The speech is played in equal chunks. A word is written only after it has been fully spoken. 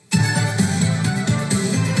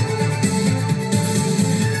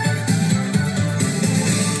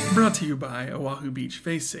Brought to you by Oahu Beach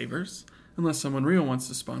Face Savers. Unless someone real wants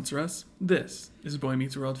to sponsor us, this is Boy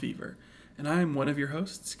Meets World Fever. And I'm one of your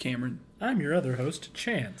hosts, Cameron. I'm your other host,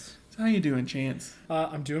 Chance. So how you doing, Chance?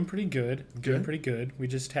 I'm doing pretty good. Doing pretty good. We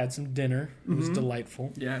just had some dinner. It was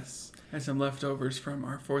delightful. Yes. Had some leftovers from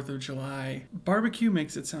our 4th of July. Barbecue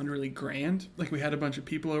makes it sound really grand. Like we had a bunch of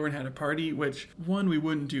people over and had a party, which, one, we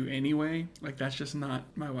wouldn't do anyway. Like that's just not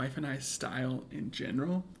my wife and I's style in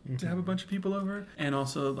general, to have a bunch of people over. And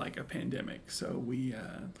also like a pandemic. So we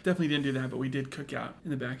definitely didn't do that, but we did cook out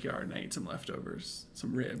in the backyard and I ate some leftovers,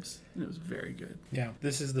 some ribs, and it was very good. Yeah,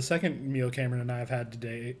 this is the second meal Cameron and I have had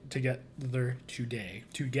together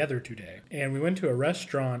today. And we went to a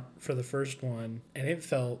restaurant for the first one, and it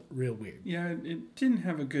felt real weird. Yeah, it didn't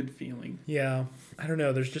have a good feeling. Yeah, I don't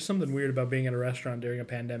know. There's just something weird about being at a restaurant during a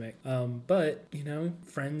pandemic. But, you know,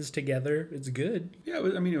 friends together, it's good. Yeah, it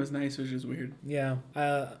was nice. It was just weird. Yeah,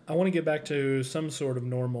 I want to get back to some sort of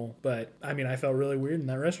normal, but, I mean, I felt really weird in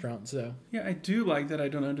that restaurant, so. Yeah, I do like that I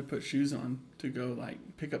don't have to put shoes on to go, like,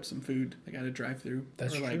 pick up some food. Like, I had to drive through.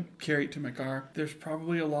 That's true. Like, carry it to my car. There's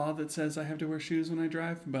probably a law that says I have to wear shoes when I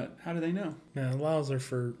drive, but how do they know? Yeah, laws are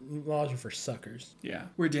for suckers. Yeah,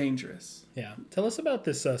 we're dangerous. Yeah. Tell us about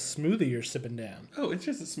this smoothie you're sipping down. Oh, it's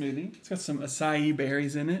just a smoothie. It's got some acai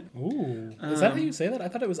berries in it. Ooh. Is that how you say that? I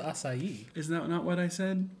thought it was acai. Isn't that not what I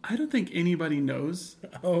said? I don't think anybody knows.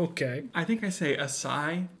 Okay. I think I say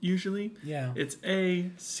acai usually. Yeah. It's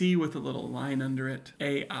A-C with a little line under it.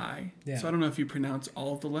 A-I. Yeah. So I don't know if you pronounce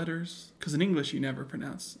all of the letters. Because in English, you never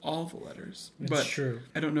pronounce all the letters. It's true.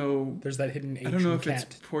 I don't know. There's that hidden H I don't know if cat.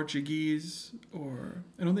 it's Portuguese or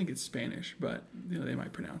I don't think it's Spanish, but they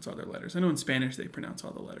might pronounce all their letters. I know in Spanish they pronounce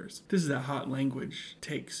all the letters. This is that hot language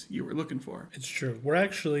takes you were looking for. It's true. We're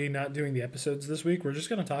actually not doing the episodes this week. We're just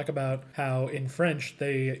going to talk about how in French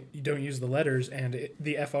they don't use the letters and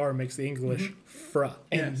the FR makes the English fra.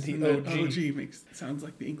 And Yes, the and OG. sounds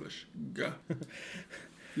like the English. G.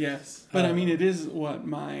 Yes. But I mean, it is what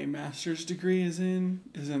my master's degree is in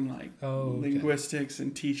like linguistics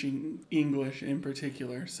and teaching English in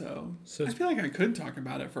particular. So I feel like I could talk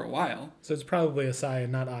about it for a while. So it's probably acai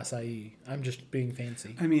and not acai. I'm just being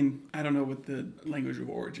fancy. I mean, I don't know what the language of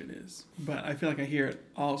origin is, but I feel like I hear it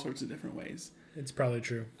all sorts of different ways. It's probably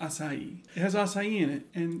true. Acai. It has acai in it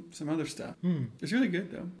and some other stuff. It's really good,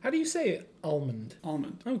 though. How do you say almond?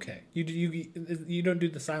 Almond. Okay. You don't do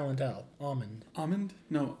the silent L. Almond. Almond?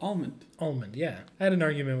 No, almond. Almond, yeah. I had an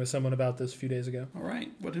argument with someone about this a few days ago. All right.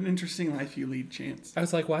 What an interesting life you lead, Chance. I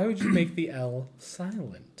was like, why would you make the L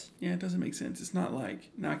silent? Yeah, it doesn't make sense. It's not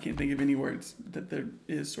like, now I can't think of any words that there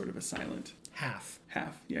is sort of a silent. Half.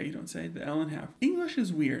 Yeah, you don't say the L in half. English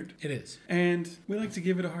is weird. It is. And we like to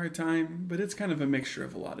give it a hard time, but it's kind of a mixture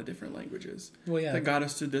of a lot of different languages. Well, yeah. That got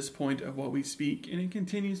us to this point of what we speak, and it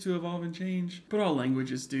continues to evolve and change. But all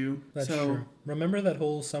languages do. That's true. Remember that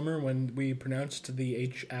whole summer when we pronounced the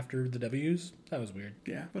H after the W's? That was weird.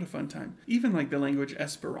 Yeah, what a fun time. Even like the language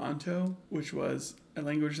Esperanto, which was a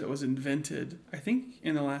language that was invented, I think,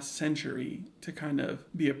 in the last century to kind of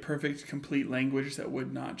be a perfect, complete language that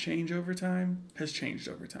would not change over time, has changed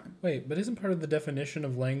over time. Wait, but isn't part of the definition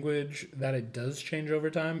of language that it does change over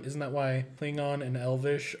time? Isn't that why Klingon and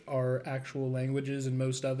Elvish are actual languages and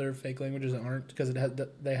most other fake languages aren't? Because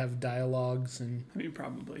they have dialogues and... I mean,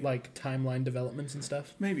 probably. Like timeline developments and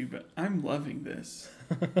stuff? Maybe, but I'm loving this.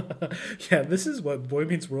 Yeah, this is what Boy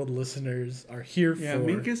Meets World listeners are here for. Yeah,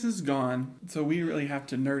 Minkus is gone, so we really have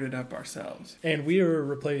to nerd it up ourselves. And we are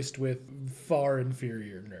replaced with far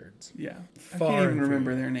inferior nerds. Yeah. I Far can't even inferior.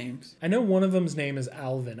 remember their names. I know one of them's name is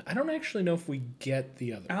Alvin. I don't actually know if we get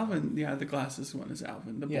the other. Alvin, yeah, the glasses one is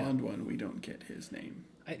Alvin. The blonde one, we don't get his name.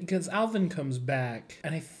 Because Alvin comes back,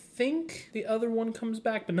 and I think the other one comes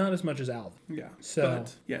back, but not as much as Alvin. Yeah. So,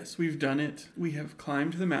 but yes, we've done it. We have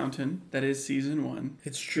climbed the mountain. That is season 1.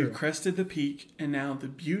 It's true. We've crested the peak, and now the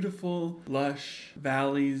beautiful, lush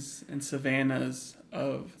valleys and savannas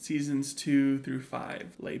of seasons 2 through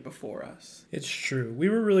 5 lay before us. It's true. We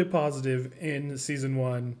were really positive in season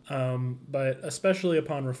 1, but especially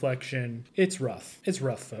upon reflection, it's rough. It's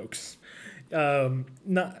rough, folks.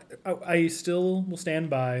 I still will stand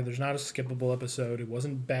by. There's not a skippable episode. It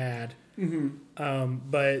wasn't bad.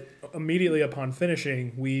 But immediately upon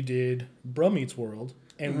finishing, we did Bruh Meets World,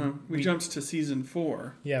 And we jumped to season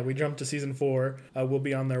 4. Yeah, we jumped to season 4. We'll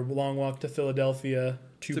be on their Long Walk to Philadelphia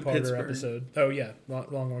two-parter episode. Oh, yeah.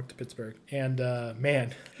 Long Walk to Pittsburgh. And,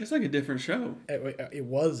 man. It's like a different show. It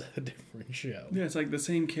was a different show. Yeah, it's like the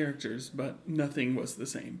same characters, but nothing was the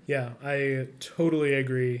same. Yeah, I totally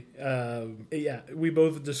agree. Yeah, we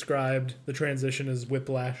both described the transition as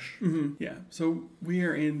whiplash. Mm-hmm. Yeah, so we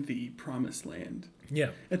are in the Promised Land.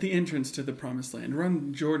 Yeah. At the entrance to the Promised Land. We're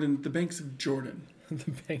on the banks of Jordan.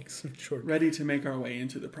 The banks of Jordan. Ready to make our way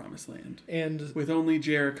into the Promised Land. And with only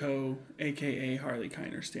Jericho, a.k.a. Harley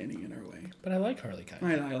Kiner, standing in our way. But I like Harley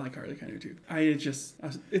Kiner. I like Harley Kiner, too.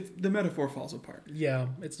 The metaphor falls apart. Yeah,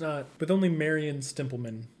 it's not. With only Marion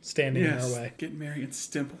Stimpleman standing in our way. Get Marion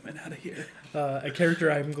Stimpleman out of here. A character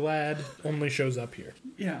I'm glad only shows up here.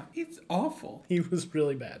 Yeah, it's awful. He was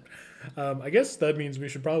really bad. I guess that means we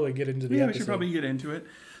should probably get into the episode. We should probably get into it.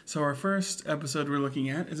 So our first episode we're looking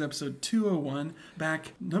at is episode 201,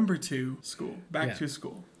 to school. Back to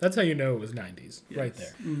school. That's how you know it was 90s, right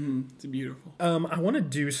there. Mm-hmm. It's beautiful. I want to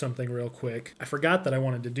do something real quick. I forgot that I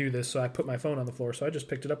wanted to do this, so I put my phone on the floor, so I just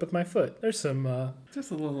picked it up with my foot. There's some... just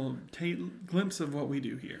a little glimpse of what we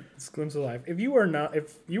do here. It's a glimpse of life. If you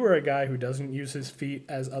are a guy who doesn't use his feet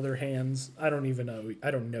as other hands, I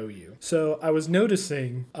don't know you. So I was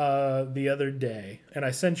noticing the other day, and I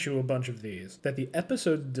sent you a bunch of these, that the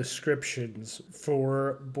episode descriptions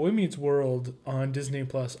for Boy Meets World on Disney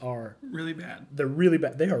Plus are really bad. They're really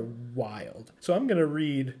bad. They are wild. So I'm going to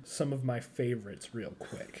read some of my favorites real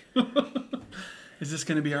quick. Is this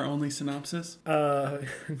going to be our only synopsis? No,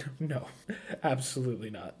 absolutely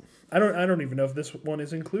not. I don't even know if this one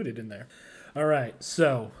is included in there. All right.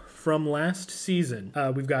 So from last season,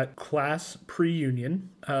 we've got class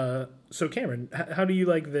pre-union. So Cameron, how do you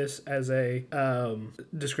like this as a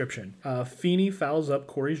description? Feeney fouls up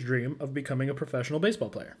Corey's dream of becoming a professional baseball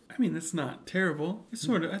player. I mean, that's not terrible. It's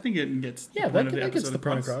sort of. I think it gets the point that of the episode gets the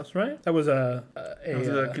point across, right? That was a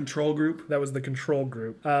control group. That was the control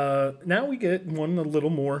group. Now we get one a little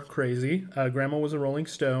more crazy. Grandma was a Rolling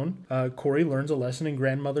Stone. Corey learns a lesson in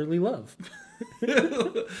grandmotherly love.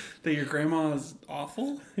 That your grandma is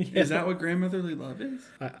awful? Yeah. Is that what grandmotherly love is?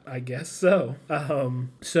 I guess so.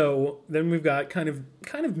 So then we've got kind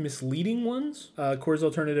of misleading ones. Corey's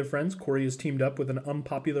alternative friends. Corey is teamed up with an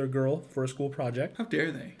unpopular girl for a school project. How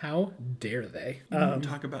dare they? How dare they?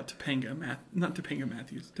 Talk about not Topanga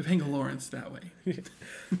Matthews. Topanga Lawrence that way.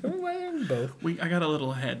 Both. I got a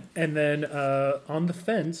little ahead. And then on the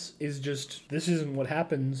fence is just, this isn't what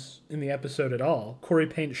happens in the episode at all. Corey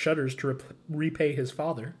paints shutters to repay his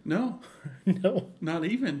father. No. No. Not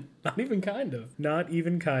even. Not even kind of. Not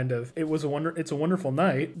even kind of. It's a Wonderful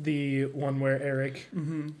Night. The one where Eric,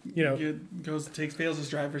 fails his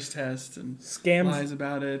driver's test and scams, lies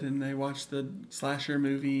about it, and they watch the slasher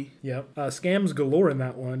movie. Yep. Scams galore in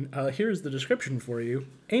that one. Here's the description for you.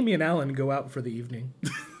 Amy and Alan go out for the evening.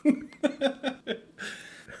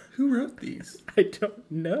 Who wrote these? I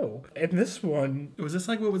don't know. And this one... Was this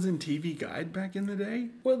like what was in TV Guide back in the day?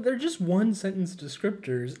 Well, they're just one-sentence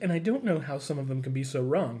descriptors, and I don't know how some of them can be so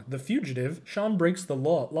wrong. The fugitive, Sean breaks the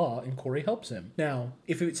law, and Corey helps him. Now,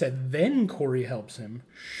 if it said then Corey helps him,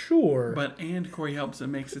 sure. But and Corey helps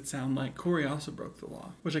him makes it sound like Corey also broke the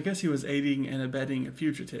law. Which I guess he was aiding and abetting a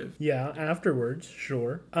fugitive. Yeah, afterwards,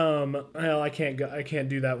 sure. Well, I can't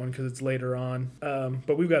do that one because it's later on.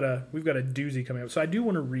 But we've got a doozy coming up. So I do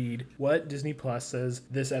want to read what Disney Plus says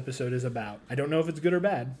this episode is about. I don't know if it's good or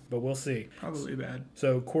bad, but we'll see. Probably bad.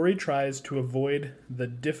 So Corey tries to avoid the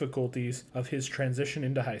difficulties of his transition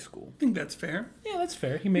into high school. I think that's fair. Yeah, that's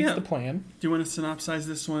fair. He makes the plan. Do you want to synopsize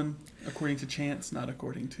this one according to chance, not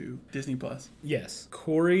according to Disney Plus? Yes.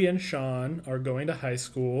 Corey and Sean are going to high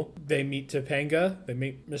school. They meet Topanga. They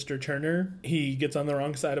meet Mr. Turner. He gets on the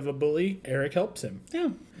wrong side of a bully. Eric helps him. Yeah.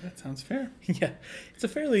 That sounds fair. Yeah. It's a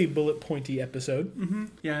fairly bullet pointy episode. Mm-hmm.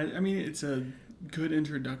 Yeah, I mean, it's a good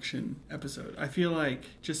introduction episode. I feel like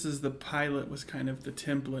just as the pilot was kind of the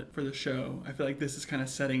template for the show, I feel like this is kind of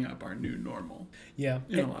setting up our new normal. Yeah.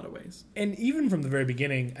 In a lot of ways. And even from the very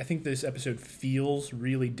beginning, I think this episode feels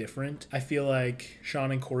really different. I feel like Sean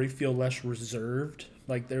and Corey feel less reserved.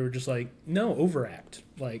 Like they were just like, no, overact.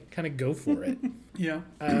 Like, kind of go for it. Yeah.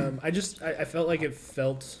 I felt like it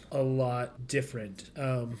felt a lot different.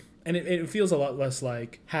 And it feels a lot less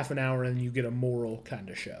like half an hour and you get a moral kind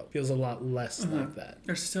of show. Feels a lot less like that.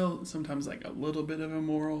 There's still sometimes like a little bit of a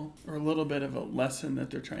moral or a little bit of a lesson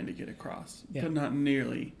that they're trying to get across, but not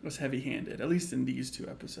nearly as heavy-handed, at least in these 2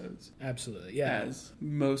 episodes. Absolutely, yeah. As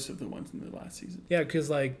most of the ones in the last season. Yeah, because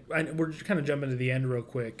like we're kind of jumping to the end real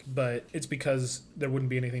quick, but it's because there wouldn't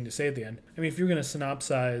be anything to say at the end. I mean, if you're going to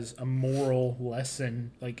synopsize a moral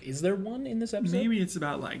lesson, like, is there one in this episode? Maybe it's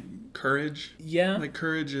about like courage. Yeah. Like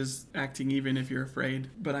courage is acting even if you're afraid.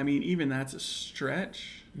 But I mean, even that's a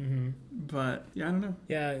stretch. Mm-hmm. But yeah, I don't know.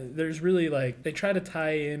 Yeah, there's really like they try to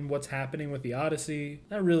tie in what's happening with the Odyssey.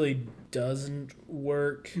 That really doesn't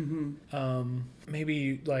work. Mm-hmm.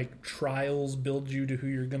 Maybe like trials build you to who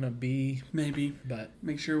you're gonna be. Maybe. But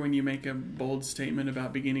make sure when you make a bold statement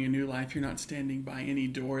about beginning a new life, you're not standing by any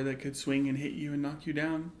door that could swing and hit you and knock you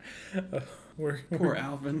down. Poor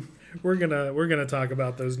Alvin. We're gonna talk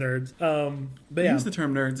about those nerds. But yeah, use the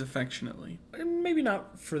term nerds affectionately. Maybe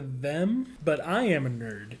not for them, but I am a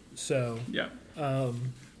nerd. So yeah.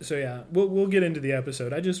 So yeah, we'll get into the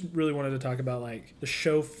episode. I just really wanted to talk about like the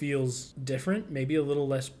show feels different, maybe a little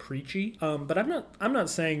less preachy. But I'm not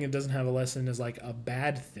saying it doesn't have a lesson as like a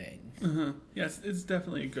bad thing. Uh-huh. Yes, it's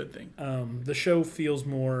definitely a good thing. The show feels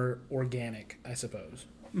more organic, I suppose.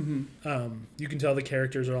 Mm-hmm. You can tell the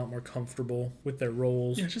characters are a lot more comfortable with their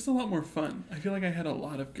roles. Yeah, it's just a lot more fun. I feel like I had a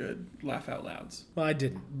lot of good laugh out louds. Well, I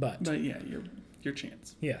didn't, but yeah, your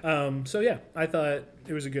chance. Yeah. So yeah, I thought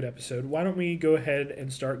it was a good episode. Why don't we go ahead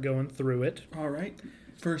and start going through it? All right.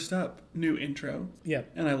 First up, new intro. Yeah.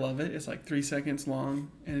 And I love it. It's like 3 seconds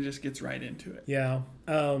long, and it just gets right into it. Yeah.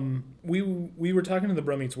 We were talking to the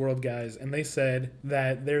Bro Meets World guys, and they said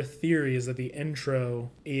that their theory is that the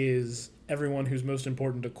intro is everyone who's most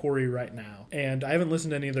important to Corey right now. And I haven't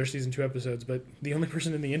listened to any of their season 2 episodes, but the only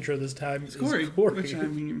person in the intro this time is Corey. Which, I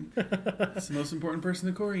mean, it's the most important person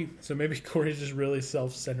to Corey. So maybe Corey's just really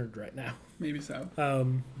self-centered right now. Maybe so.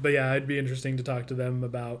 But yeah, it'd be interesting to talk to them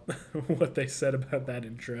about what they said about that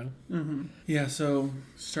intro. Mm-hmm. Yeah, so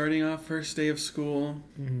starting off first day of school,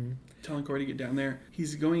 mm-hmm. telling Corey to get down there.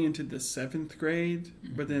 He's going into the 7th grade,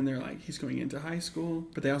 but then they're like, he's going into high school.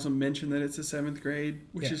 But they also mention that it's the 7th grade,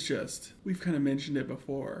 which is just, we've kind of mentioned it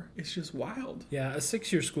before. It's just wild. Yeah, a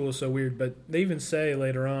 6-year school is so weird, but they even say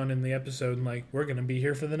later on in the episode, like, we're going to be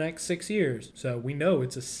here for the next 6 years. So we know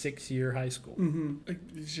it's a 6-year high school. Mm-hmm.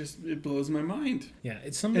 It's just, it blows my mind. Yeah,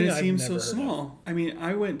 it's something and it I've seems never so heard small. of. I mean,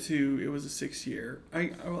 I went to, it was a 6-year. I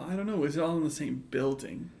don't know, was it all in the same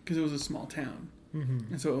building? Because it was a small town.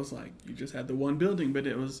 Mm-hmm. And so it was like, you just had the one building, but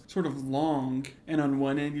it was sort of long. And on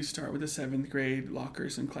one end, you start with the 7th grade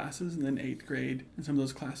lockers and classes, and then 8th grade. And some of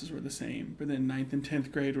those classes were the same. But then 9th and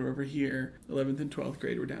 10th grade were over here. 11th and 12th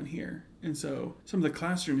grade were down here. And so some of the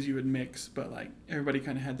classrooms you would mix, but like everybody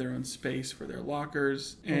kind of had their own space for their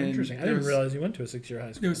lockers. Oh, interesting. I didn't realize you went to a 6-year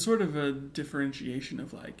high school. There was sort of a differentiation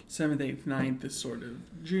of like 7th, 8th, 9th is sort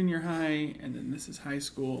of junior high, and then this is high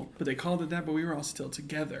school. But they called it that, but we were all still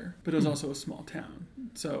together. But it was also a small town.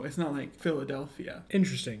 So it's not like Philadelphia.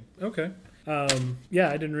 Interesting. Okay. Yeah,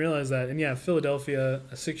 I didn't realize that. And yeah, Philadelphia,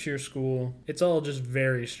 a 6-year school, it's all just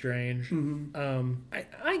very strange. Mm-hmm.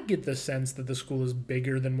 I get the sense that the school is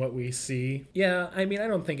bigger than what we see. Yeah, I mean, I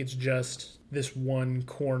don't think it's just this one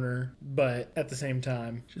corner, but at the same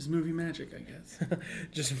time, just movie magic, I guess.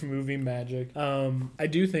 Just movie magic. I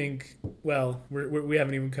do think, well, we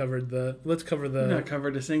haven't even covered let's cover the... We've not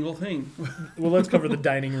covered a single thing. Well, let's cover the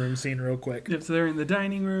dining room scene real quick. Yep, so they're in the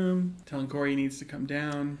dining room, telling Corey he needs to come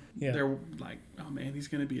down. Yeah. They're like, oh man, he's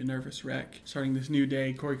going to be a nervous wreck. Starting this new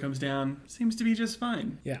day, Corey comes down. Seems to be just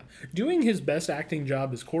fine. Yeah. Doing his best acting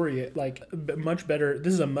job as Corey, like, much better.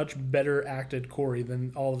 This is a much better acted Corey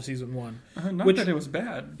than all of season 1. Not that it was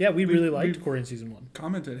bad. Yeah, we really liked Corey in season 1.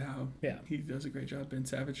 Commented how he does a great job. Ben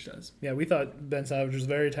Savage does. Yeah, we thought Ben Savage was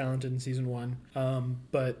very talented in season 1.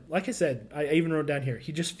 But like I said, I even wrote down here,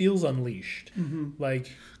 he just feels unleashed. Mm-hmm.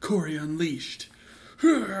 Like Corey unleashed.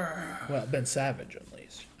 Well, Ben Savage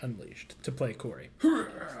unleashed to play Corey.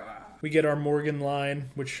 We get our Morgan line,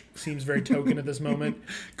 which seems very token at this moment.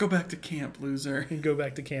 Go back to camp, loser. And go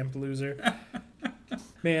back to camp, loser.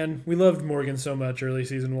 Man, we loved Morgan so much early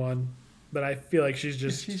season 1. But I feel like she's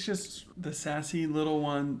just the sassy little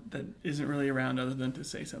one that isn't really around other than to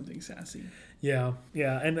say something sassy. Yeah,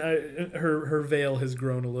 and her veil has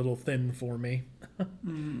grown a little thin for me.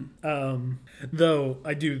 Mm. Though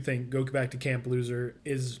I do think Go Back to Camp Loser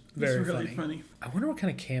is very really funny. I wonder what kind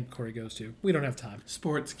of camp Corey goes to. We don't have time.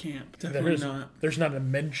 Sports camp. Definitely not. There's not a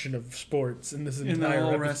mention of sports in this entire the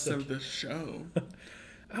whole episode. rest of the show.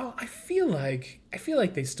 Oh, I feel like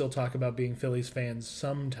they still talk about being Phillies fans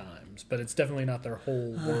sometimes, but it's definitely not their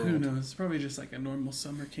whole world. Who knows? It's probably just like a normal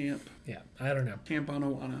summer camp. Yeah, I don't know. Camp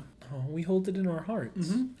Anawana. Oh, we hold it in our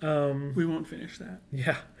hearts. We won't finish that.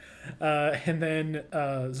 Yeah. And then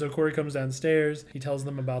so Corey comes downstairs. He tells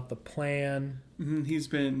them about the plan. He's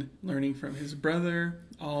been learning from his brother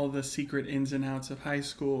all the secret ins and outs of high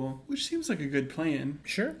school, which seems like a good plan.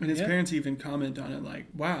 Sure. And his parents even comment on it like,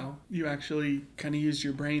 wow, you actually kind of used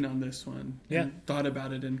your brain on this one. Yeah. And thought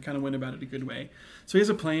about it and kind of went about it a good way. So he has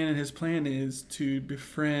a plan, and his plan is to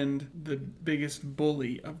befriend the biggest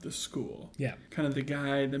bully of the school. Yeah. Kind of the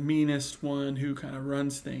guy, the meanest one who kind of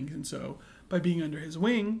runs things. And so by being under his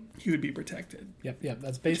wing, he would be protected. Yep.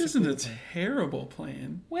 That's Which basically isn't a the plan. terrible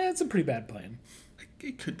plan. Well, it's a pretty bad plan.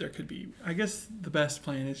 There could be. I guess the best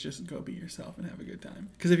plan is just go be yourself and have a good time.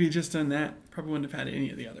 Because if you'd just done that, probably wouldn't have had any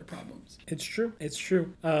of the other problems. It's true.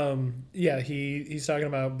 Yeah, he's talking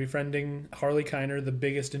about befriending Harley Kiner, the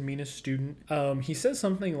biggest and meanest student. He says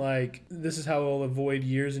something like, this is how we'll avoid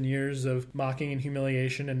years and years of mocking and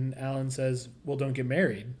humiliation. And Alan says, well, don't get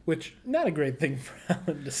married. Which, not a great thing for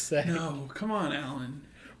Alan to say. No, come on, Alan.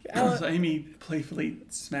 Alan, So Amy playfully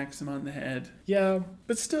smacks him on the head. yeah,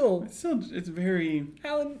 but still, It's very...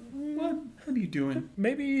 Alan, What are you doing?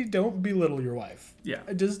 maybe don't belittle your wife. Yeah.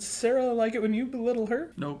 Does Sarah like it when you belittle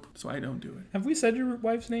her? Nope. So I don't do it. Have we said your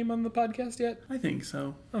wife's name on the podcast yet? I think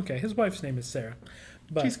so. Okay, his wife's name is Sarah.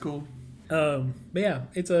 But She's cool. but yeah,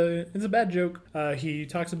 it's a bad joke. He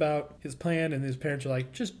talks about his plan, and his parents are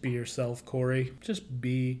like, "Just be yourself, Corey. Just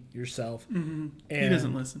be yourself." Mm-hmm. And, He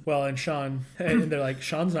doesn't listen. Well, and Sean, and they're like,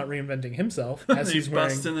 "Sean's not reinventing himself as He he's wearing."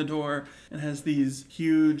 busts in the door and has these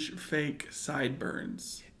huge fake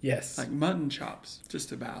sideburns. Yes, Like mutton chops,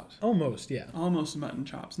 just about. almost. Yeah, Almost mutton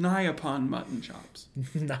chops. Nigh upon mutton chops.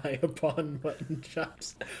 nigh upon mutton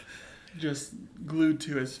chops. Just glued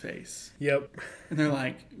to his face. Yep. And they're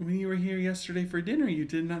like, when you were here yesterday for dinner, you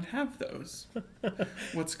did not have those.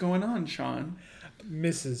 What's going on, Sean?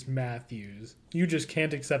 Mrs. Matthews, you just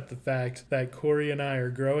can't accept the fact that Corey and I are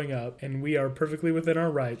growing up, and we are perfectly within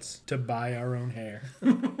our rights to buy our own hair.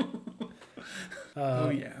 Oh,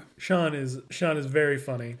 yeah. Sean is very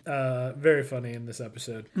funny in this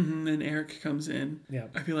episode. And Eric comes in. Yeah.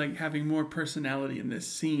 I feel like having more personality in this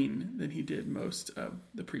scene than he did most of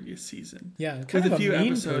the previous season. Yeah, kind of a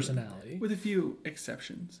mean personality. With a few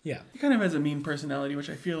exceptions. Yeah. He kind of has a mean personality, which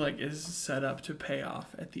I feel like is set up to pay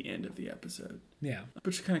off at the end of the episode. Yeah.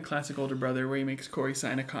 Which is kind of classic older brother, where he makes Corey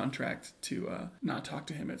sign a contract to not talk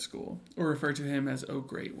to him at school. Or refer to him as, oh,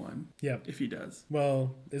 great one. Yep. If he does.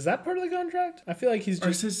 Well, is that part of the contract? I feel like he's Or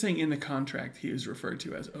just... is his saying in the contract he was referred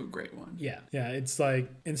to as, oh, great one. Yeah. Yeah, it's like,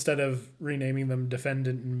 instead of renaming them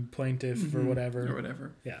defendant and plaintiff or whatever. Or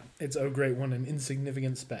whatever. Yeah. It's oh, great one, an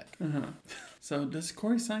insignificant speck. Uh-huh. So does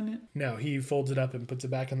Corey sign it? No, he folds it up and puts it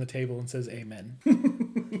back on the table and says amen.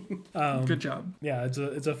 Good job. Yeah, it's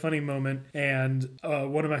a funny moment, and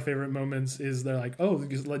one of my favorite moments is they're like, "Oh,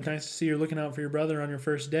 it's nice to see you're looking out for your brother on your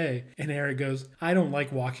first day," and Eric goes, "I don't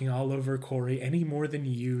like walking all over Corey any more than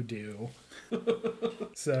you do."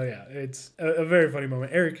 So yeah, it's a very funny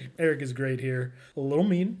moment. Eric is great here. A little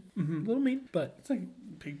mean, but It's like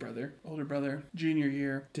big brother, older brother, junior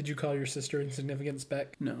year. did you call your sister insignificant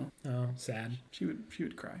speck? No, Oh, sad. she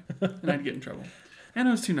would cry, and I'd get in trouble. And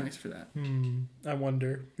I was too nice for that. I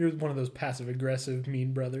wonder. You're one of those passive aggressive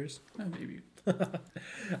mean brothers. Maybe.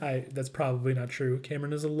 That's probably not true.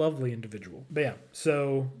 Cameron is a lovely individual. But yeah,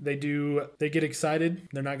 so they get excited.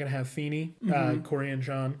 They're not going to have Feeney, Corey and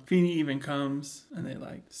Sean. Feeney even comes, and they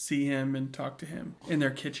like see him and talk to him in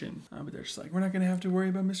their kitchen. But they're just like, we're not going to have to worry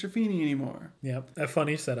about Mr. Feeney anymore. Yep, a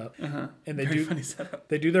funny setup. And they Very funny setup.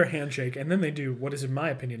 They do their handshake, and then they do what is, in my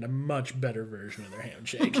opinion, a much better version of their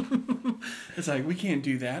handshake. It's like, we can't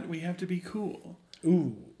do that. We have to be cool.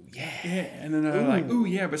 Ooh, yeah. Yeah, and then they're like, ooh,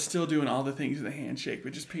 yeah, but still doing all the things of the handshake,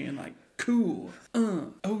 but just being like, cool.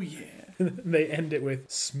 Oh, yeah. They end it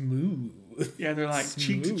with smooth. Yeah, they're like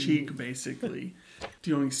cheek to cheek, basically.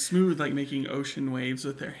 Doing smooth, like making ocean waves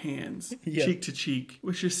with their hands. Yep. Cheek to cheek,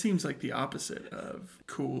 which just seems like the opposite of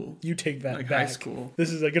cool. You take that Like back. high school.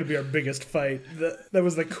 This is going to be our biggest fight. That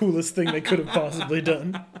was the coolest thing they could have possibly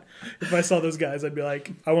done. If I saw those guys, I'd be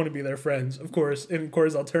like, I want to be their friends. Of course, in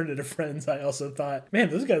Corey's alternative friends, I also thought,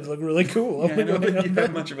 man, those guys look really cool. Yeah, I don't think you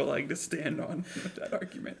have much of a leg to stand on with that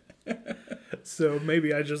argument. So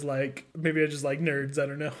maybe I just like nerds. I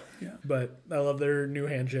don't know. Yeah. But I love their new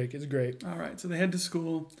handshake. It's great. All right, so they head to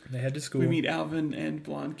school. We meet Alvin and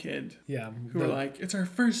Blonde Kid. Yeah. Who are like, it's our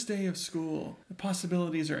first day of school. The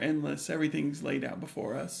possibilities are endless. Everything's laid out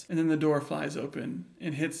before us. And then the door flies open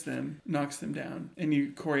and hits them, knocks them down.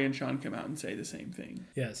 And Corey and Sean come out and say the same thing.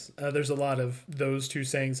 Yes. There's a lot of those two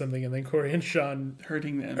saying something and then Corey and Sean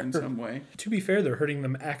hurting them in some way. To be fair, they're hurting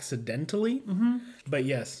them accidentally. Mm-hmm. But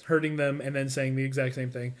yes, hurting them and then saying the exact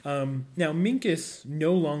same thing. Now, Minkus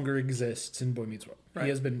no longer exists in Boy Meets World. Right. He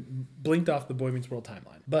has been blinked off the Boy Meets World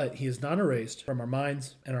timeline. But he is not erased from our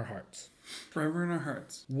minds and our hearts. Forever in our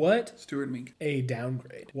hearts. What Stuart Mink. a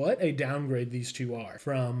downgrade. What a downgrade these two are.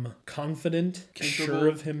 From confident, capable, sure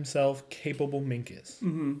of himself, capable Minkus.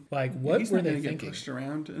 Mm-hmm. Like, what He's were not they gonna thinking? Get pushed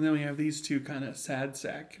around. And then we have these two kind of sad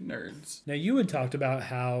sack nerds. Now, you had talked about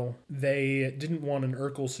how they didn't want an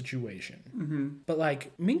Urkel situation. Mm-hmm. But,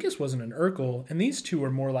 like, Minkus wasn't an Urkel, and these two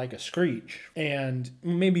are more like a Screech. And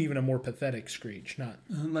maybe even a more pathetic Screech, not...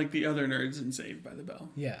 like the other nerds in Saved by the Bell.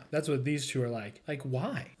 Yeah, that's what these two are like. Like,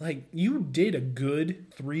 why? Like, you did a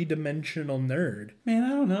good three-dimensional nerd. Man, I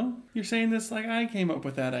don't know. You're saying this like I came up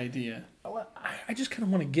with that idea. I just kind of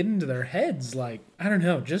want to get into their heads. Like, I don't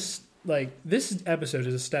know, just... Like, this episode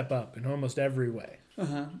is a step up in almost every way.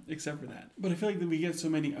 Except for that. But I feel like that we get so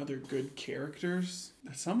many other good characters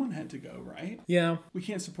that someone had to go, right? Yeah. We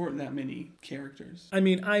can't support that many characters. I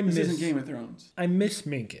mean, This isn't Game of Thrones. I miss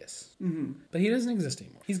Minkus. Mm-hmm. But he doesn't exist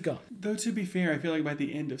anymore. He's gone. Though, to be fair, I feel like by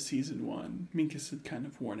the end of season 1, Minkus had kind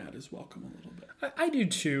of worn out his welcome a little bit. I do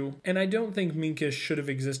too. And I don't think Minkus should have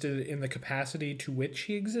existed in the capacity to which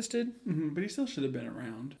he existed. Mm-hmm. But he still should have been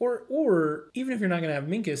around. Or even if you're not going to have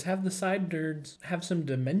Minkus, have the side nerds have some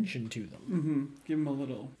dimension to them. Mm-hmm. Give him a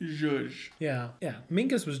little zhuzh. Yeah.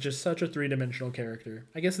 Minkus was just such a three-dimensional character.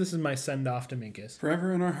 I guess this is my send-off to Minkus.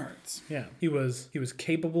 Forever in our hearts. Yeah. He was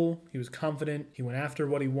capable. He was confident. He went after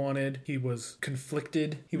what he wanted. He was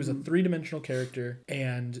conflicted. He was a three-dimensional character,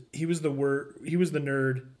 and he was the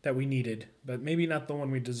nerd that we needed, but maybe not the one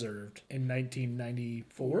we deserved in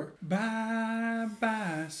 1994.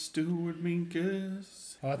 Bye, Stuart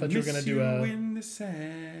Minkus. Oh, I thought you were gonna do a. In the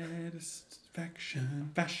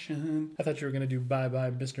fashion. I thought you were gonna do bye,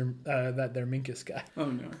 Mr. That there Minkus guy. Oh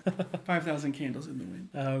no, 5,000 candles in the wind.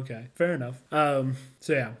 Okay, fair enough.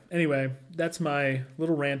 So yeah. Anyway, that's my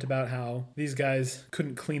little rant about how these guys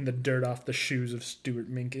couldn't clean the dirt off the shoes of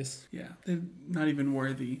Stuart Minkus. Yeah, they're not even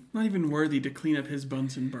worthy to clean up his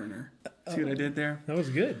Bunsen burner. See what I did there? That was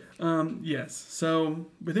good. Yes. So,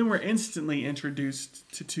 but then we're instantly introduced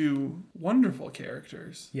to two wonderful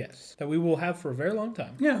characters. Yes, that we will have for a very long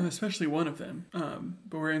time. Yeah, especially one of them.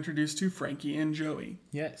 But we're introduced to Frankie and Joey.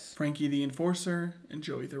 Yes. Frankie the Enforcer and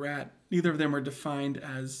Joey the Rat. Neither of them are defined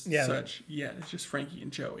as such yet. It's just Frankie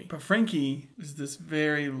and Joey. But Frankie is this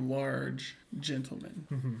very large gentleman.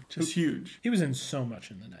 Mm-hmm. Just huge. He was in so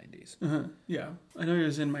much in the 90s. Yeah. I know he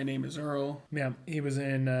was in My Name is Earl. Yeah. He was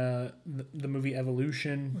in the movie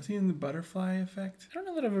Evolution. Was he in The Butterfly Effect? I don't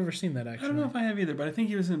know that I've ever seen that, actually. I don't know if I have either, but I think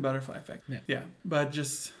he was in Butterfly Effect. Yeah. Yeah. But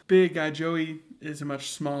just big guy. Joey is a much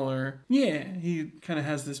smaller. Yeah. He kind of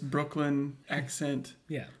has this Brooklyn accent.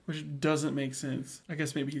 Yeah. Which doesn't make sense. I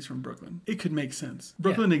guess maybe he's from Brooklyn. It could make sense.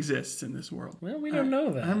 Brooklyn exists in this world. Well, we don't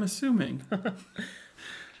know that. I'm assuming.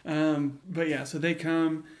 But yeah, so they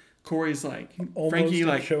come. Corey's like, almost Frankie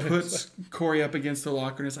like puts Corey up against the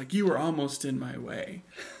locker and is like, you were almost in my way.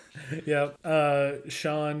 Yep.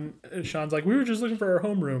 Sean's like, we were just looking for our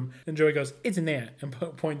homeroom, and Joey goes, it's in there, and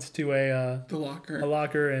points to the locker. A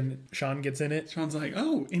locker, and Sean gets in it. Sean's like,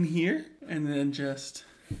 oh, in here, and then just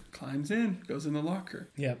climbs in, goes in the locker.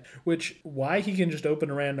 Yeah. Which, why he can just open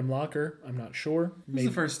a random locker, I'm not sure. It was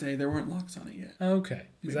the first day. There weren't locks on it yet. Okay.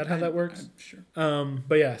 Is that how that works? I'm sure.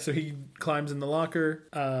 But yeah, so he climbs in the locker.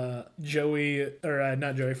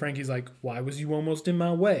 Frankie's like, why was you almost in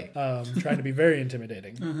my way? Trying to be very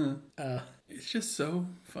intimidating. It's just so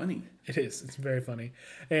funny. It is. It's very funny.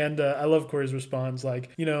 And I love Corey's response, like,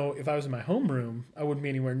 if I was in my homeroom, I wouldn't be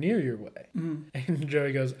anywhere near your way. Mm. And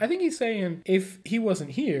Joey goes, I think he's saying if he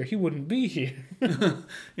wasn't here, he wouldn't be here.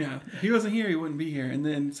 Yeah. If he wasn't here, he wouldn't be here. And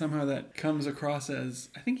then somehow that comes across as,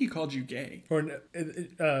 I think he called you gay. Or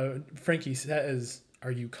Frankie says,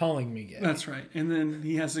 are you calling me gay? That's right. And then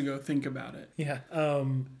he has to go think about it. Yeah.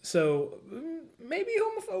 So maybe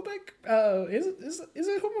homophobic. Is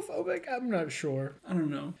it homophobic? I'm not sure. I don't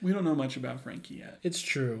know. We don't know much about Frankie yet. It's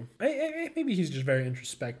true. Maybe he's just very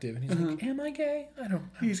introspective, and he's like, "Am I gay? I don't."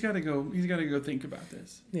 He's got to go think about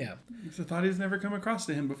this. Yeah. It's a thought he's never come across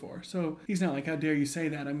to him before. So he's not like, "How dare you say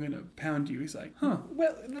that? I'm gonna pound you." He's like, "Huh."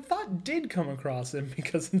 Well, the thought did come across him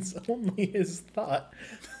because it's only his thought.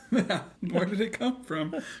 Where did it come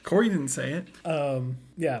from? Corey didn't say it.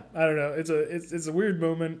 Yeah, I don't know. It's a weird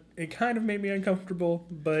moment. It kind of made me uncomfortable,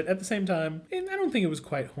 but at the same time, I don't think it was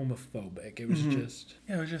quite homophobic. It was just,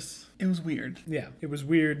 Yeah, it was weird. yeah, it was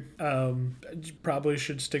weird. Probably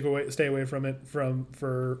should stay away from it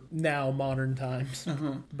for now modern times.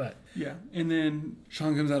 But Yeah, and then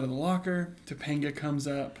Sean comes out of the locker. Topanga comes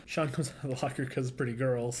up. Sean comes out of the locker because of pretty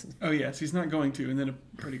girls. Oh yes, he's not going to. And then a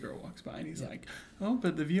pretty girl walks by, and he's like, "Oh,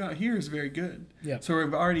 but the view out here is very good." Yeah. So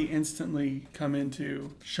we've already instantly come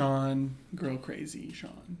into Sean, girl crazy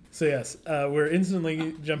Sean. So yes, we're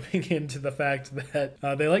instantly jumping into the fact that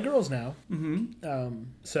they like girls now.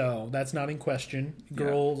 So that's not in question.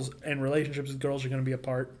 Girls and relationships with girls are going to be a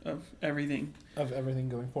part Of everything. of everything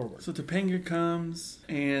going forward. So Topanga comes,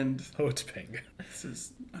 and Oh, it's Ping. this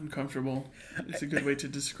is uncomfortable. It's a good way to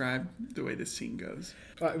describe the way this scene goes.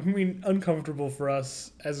 I mean, uncomfortable for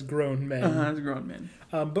us as grown men, As grown men.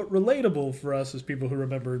 but relatable for us as people who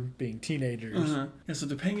remember being teenagers. Yeah, so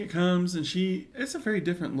Topanga comes, and it's a very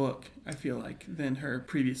different look, I feel like, than her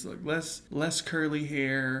previous look. Less curly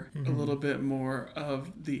hair, a little bit more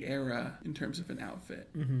of the era in terms of an outfit.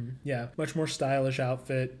 Yeah, much more stylish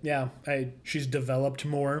outfit. Yeah, she's developed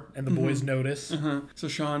more, and the boys notice. So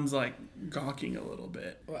Sean's like gawking a little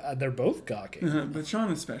bit. They're both gawking. But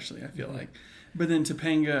Sean especially, I feel like. But then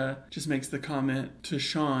Topanga just makes the comment to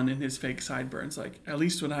Sean in his fake sideburns, like, at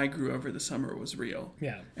least when I grew over the summer was real.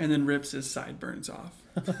 Yeah, And then rips his sideburns off.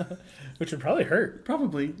 which would probably hurt.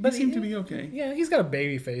 Probably. But He seemed he- to be okay. Yeah, he's got a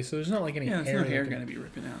baby face, so there's not like any Yeah, hair. there's no hair that going to be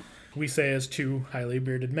ripping out. we say as two highly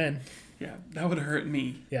bearded men. Yeah, that would hurt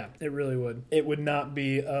me. Yeah, it really would. It would not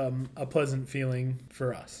be a pleasant feeling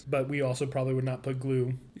for us, but we also probably would not put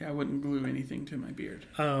glue. Yeah, I wouldn't glue anything to my beard.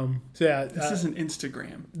 So yeah, This isn't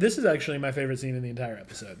Instagram. this is actually my favorite scene in the entire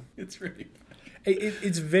episode. It's really...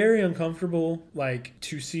 It's very uncomfortable, like,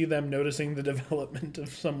 to see them noticing the development of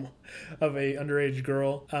a underage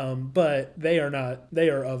girl, but they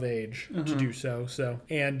are of age to do so.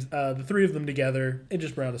 And the three of them together, it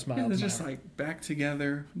just brought a smile. Yeah, to they're my just heart. like back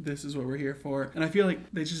together. This is what we're here for. And I feel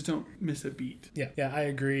like they just don't miss a beat. Yeah, I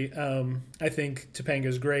agree. I think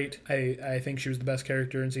Topanga's great. I think she was the best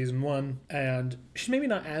character in season 1, and she's maybe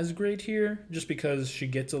not as great here, just because she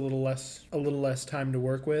gets a little less time to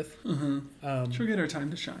work with. She'll get her time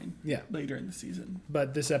to shine. Yeah. Later in the season.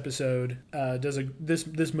 But this episode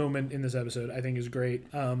this moment in this episode I think is great.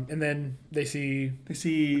 And then they see They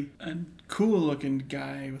see a cool looking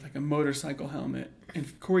guy with like a motorcycle helmet.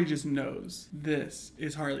 And Corey just knows this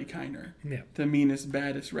is Harley Kiner, the meanest,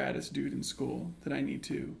 baddest, raddest dude in school that I need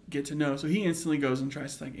to get to know. So he instantly goes and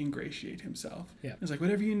tries to like ingratiate himself. Yeah. He's like,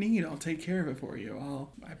 whatever you need, I'll take care of it for you.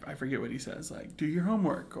 I forget what he says, like, do your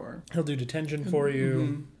homework or... he'll do detention for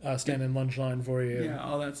you, stand in lunch line for you. Yeah,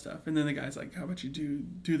 all that stuff. And then the guy's like, how about you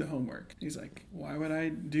do the homework? He's like, why would I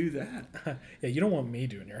do that? Yeah, you don't want me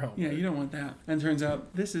doing your homework. Yeah, you don't want that. And turns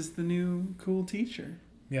out this is the new cool teacher.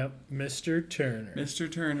 Yep, Mr. Turner. Mr.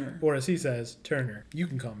 Turner. Or as he says, Turner. You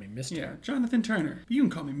can call me Mr. Yeah, Jonathan Turner. You can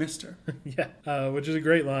call me Mr. Yeah, which is a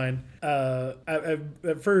great line.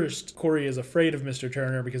 At first, Corey is afraid of Mr.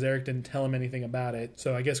 Turner because Eric didn't tell him anything about it.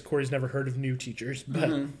 So I guess Corey's never heard of new teachers. But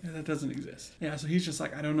Yeah, that doesn't exist. Yeah, so he's just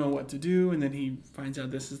like, I don't know what to do. And then he finds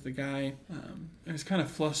out this is the guy. And he's kind of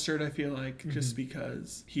flustered, I feel like, just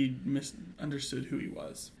because he misunderstood who he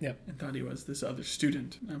was. Yep. And thought he was this other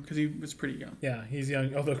student because he was pretty young. Yeah, he's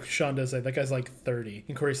young. Although Sean does say that guy's like 30.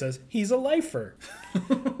 And Corey says, he's a lifer.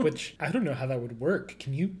 Which I don't know how that would work.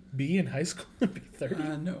 Can you be in high school and be 30?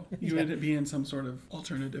 No. You would be in some sort of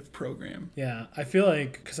alternative program. Yeah, I feel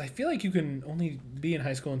like you can only be in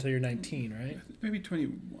high school until you're 19, right? Maybe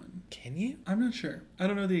 21. Can you? I'm not sure. I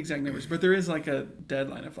don't know the exact numbers, but there is like a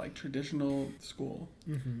deadline of like traditional school.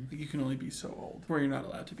 Like you can only be so old where you're not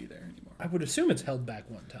allowed to be there anymore. I would assume it's held back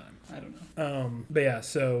one time. I don't know. But yeah,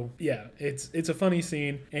 so yeah, it's a funny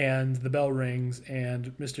scene, and the bell rings,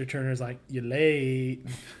 and Mr. Turner's like, "You late?"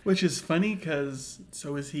 Which is funny because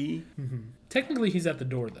so is he. Technically, he's at the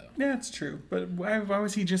door though. Yeah, it's true. But why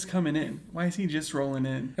was he just coming in? Why is he just rolling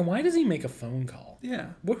in? And why does he make a phone call? Yeah.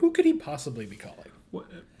 Who could he possibly be calling? What?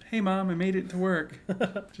 Hey, Mom, I made it to work.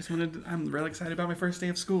 I'm really excited about my first day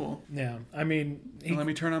of school. Yeah, I mean, Let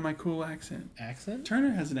me turn on my cool accent. accent?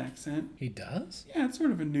 Turner has an accent. He does? Yeah, it's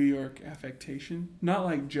sort of a New York affectation. Not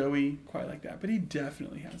like Joey, quite like that, but he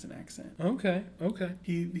definitely has an accent. Okay.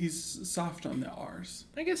 He's soft on the R's.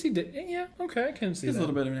 I guess he did. Yeah, okay, I can see He has that. a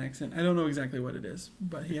little bit of an accent. I don't know exactly what it is,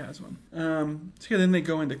 but he has one. So yeah, then they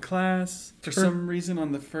go into class. For some reason,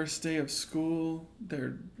 on the first day of school,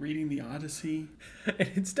 they're reading the Odyssey.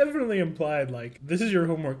 It's definitely implied, like, this is your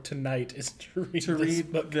homework tonight, is to read To this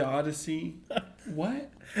read book. the Odyssey. What?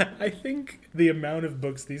 I think the amount of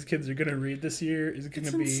books these kids are going to read this year is going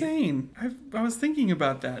It's to be insane. I was thinking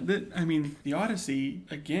about that. I mean, the Odyssey,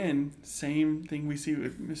 again, same thing we see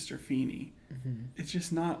with Mr. Feeney. Mm-hmm. It's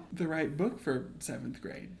just not the right book for 7th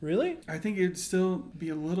grade. Really? I think it'd still be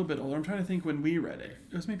a little bit older. I'm trying to think when we read it.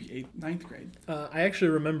 It was maybe 9th grade. I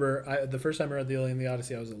actually remember the first time I read The Iliad and the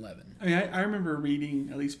Odyssey, I was 11. I mean, I remember reading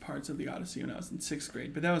at least parts of the Odyssey when I was in 6th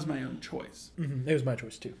grade, but that was my own choice. Mm-hmm. It was my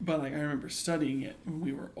choice too. But like I remember studying it when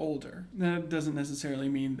we were older. That doesn't necessarily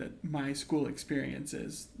mean that my school experience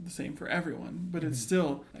is the same for everyone, but it's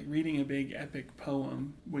still like reading a big epic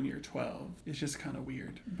poem when you're 12 is just kind of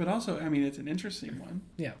weird. But also, I mean, it's an interesting one.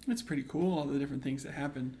 Yeah. It's pretty cool, all the different things that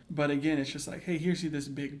happen. But again, it's just like, hey, here's you this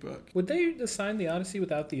big book. Would they assign the Odyssey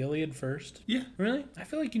without the Iliad first? Yeah. Really? I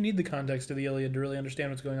feel like you need the context of the Iliad to really understand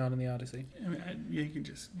what's going on in the Odyssey. I mean, you can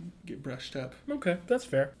just get brushed up. Okay, that's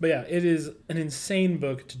fair. But yeah, it is an insane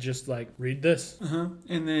book to just like read this. Uh-huh.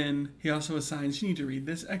 And then he also assigns you need to read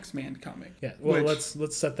this X-Man comic. Yeah. Well, Which-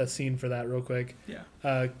 let's set that scene for that real quick.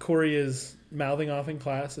 Yeah. Corey is mouthing off in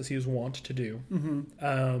class as he was wont to do.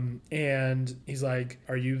 And he's like,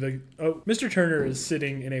 are you the... Oh, Mr. Turner is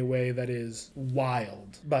sitting in a way that is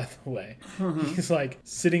wild, by the way. He's like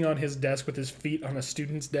sitting on his desk with his feet on a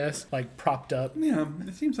student's desk, like propped up. Yeah,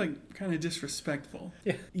 it seems like kind of disrespectful.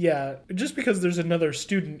 Yeah, just because there's another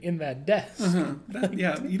student in that desk.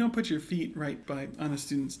 Yeah, you don't put your feet right on a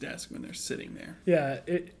student's desk when they're sitting there. Yeah,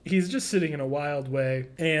 he's just sitting in a wild way,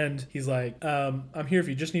 and he's like, I'm here if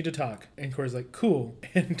you just need to talk. And Corey's like, cool.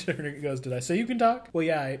 And Turner goes, did I say you can talk? Well,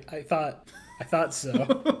 yeah, I thought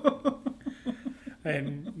so.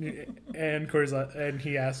 And Corey's like, and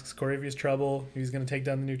he asks Corey if he's trouble. He's going to take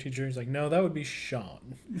down the new teacher. He's like, no, that would be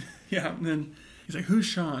Sean. Yeah, and then he's like, who's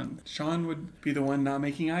Sean? Sean would be the one not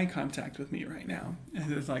making eye contact with me right now.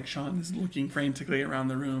 And it's like Sean is looking frantically around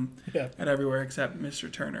the room at everywhere except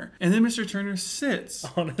Mr. Turner. And then Mr. Turner sits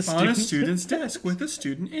on a student's desk with a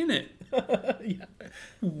student in it. Yeah.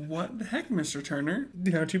 What the heck, Mr. Turner?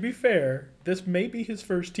 Now, to be fair, this may be his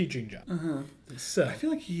first teaching job. So I feel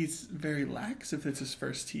like he's very lax if it's his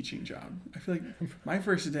first teaching job. I feel like my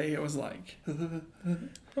first day, it was like...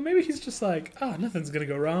 Well, maybe he's just like, nothing's going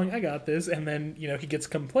to go wrong. I got this. And then, he gets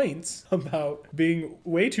complaints about being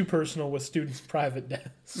way too personal with students' private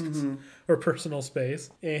desks or personal space.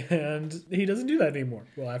 And he doesn't do that anymore.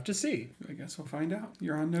 We'll have to see. I guess we'll find out.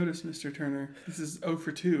 You're on notice, Mr. Turner. This is 0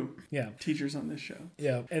 for 2. Yeah. Teachers on this show.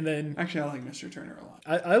 Yeah. And then... Actually, I like Mr. Turner a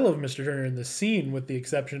lot. I love Mr. Turner in this scene with the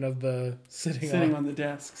exception of the sitting on the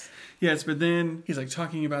desks. Yes, but then he's like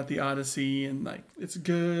talking about the Odyssey and like it's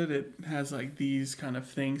good. It has like these kind of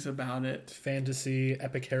things about it. Fantasy,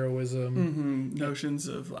 epic heroism. Notions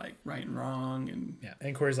of like right and wrong. And yeah.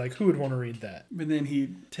 And Corey's like, who would want to read that? But then he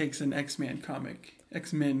takes an X-Men comic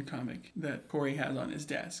that Corey has on his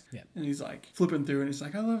desk. Yeah. And he's like flipping through and he's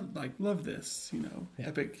like, I love this,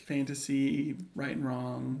 epic fantasy, right and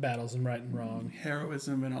wrong. Battles and right and wrong.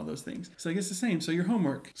 Heroism and all those things. So I guess the same. So your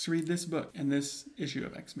homework is to read this book and this issue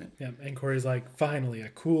of X-Men. Yeah. And Corey's like, finally, a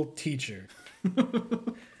cool teacher.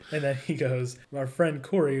 And then he goes, our friend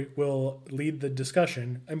Corey will lead the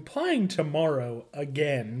discussion, implying tomorrow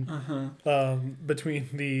again between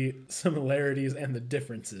the similarities and the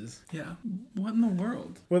differences. Yeah. What in the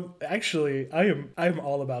world? Well, actually, I'm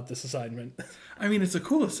all about this assignment. I mean, it's a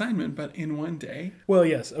cool assignment, but in one day. Well,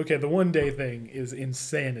 yes. Okay, the one day thing is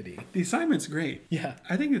insanity. The assignment's great. Yeah.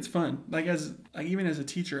 I think it's fun. Even as a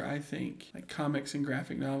teacher, I think like comics and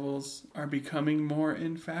graphic novels are becoming more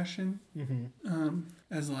in fashion.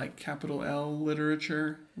 As like capital L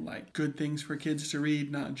literature, like good things for kids to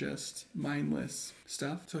read, not just mindless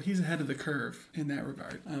stuff. So he's ahead of the curve in that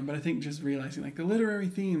regard. But I think just realizing like the literary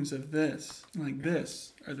themes of this, like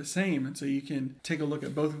this, are the same. And so you can take a look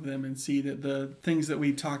at both of them and see that the things that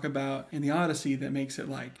we talk about in the Odyssey that makes it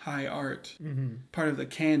like high art, part of the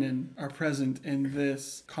canon, are present in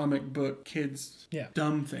this comic book kids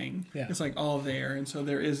dumb thing. Yeah. It's like all there. And so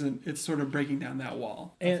it's sort of breaking down that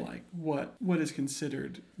wall of like what is considered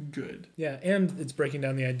good. Yeah. And it's breaking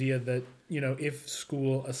down the idea that, if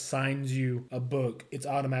school assigns you a book, it's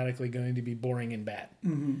automatically going to be boring and bad.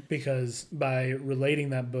 Because by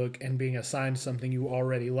relating that book and being assigned something you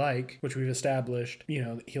already like, which we've established,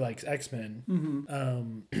 he likes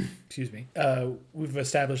X-Men. Excuse me. We've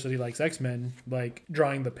established that he likes X-Men. Like,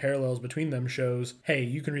 drawing the parallels between them shows, hey,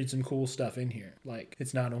 you can read some cool stuff in here. Like,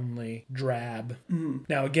 it's not only drab.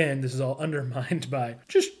 Now, again, this is all undermined by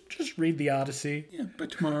just Just read the Odyssey. Yeah, by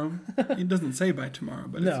tomorrow. It doesn't say by tomorrow,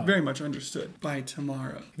 but No. it's very much understood. By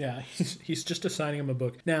tomorrow. Yeah, he's just assigning him a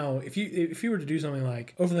book. Now, if you were to do something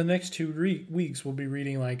like, over the next 2 weeks, we'll be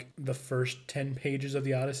reading like the first 10 pages of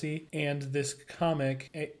the Odyssey and this comic,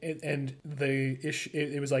 and the issue,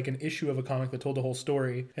 it was like an issue of a comic that told the whole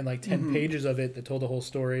story, and like 10 pages of it that told the whole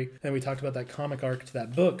story, and we talked about that comic arc to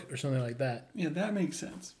that book or something like that. Yeah, that makes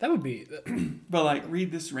sense. That would be, But like,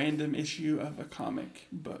 read this random issue of a comic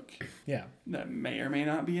book yeah. that may or may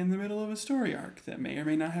not be in the middle of a story arc, that may or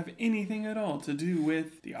may not have anything at all to do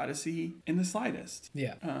with the Odyssey in the slightest.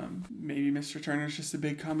 Yeah. Maybe Mr. Turner's just a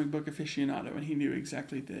big comic book aficionado and he knew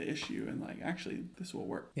exactly the issue and like, actually, this will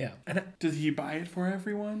work. Yeah. And Does he buy it for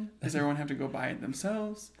everyone? Does everyone have to go buy it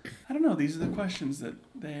themselves? I don't know. These are the questions that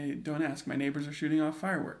they don't ask. My neighbors are shooting off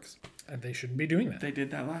fireworks. they shouldn't be doing that. They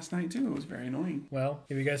did that last night too. It was very annoying. Well,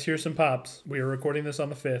 if you guys hear some pops, we are recording this on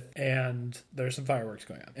the 5th, and there's some fireworks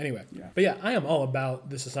going on. Anyway. Yeah. But yeah, I am all about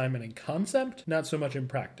this assignment in concept, not so much in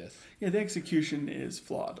practice. Yeah, the execution is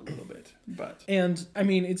flawed a little bit, but And I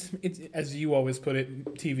mean, it's as you always put it,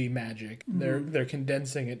 TV magic. They're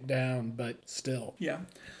condensing it down, but still. yeah.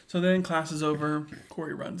 So then class is over.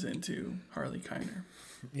 Corey runs into Harley Kiner.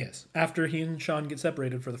 Yes. After he and Sean get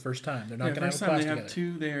separated for the first time, they're not Yeah, going to have first a time class they together. have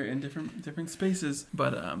two. They're in different spaces,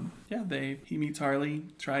 but he meets Harley,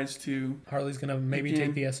 tries to. Harley's going to maybe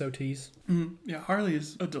Again. take the SOTs. Yeah, Harley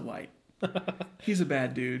is a delight. He's a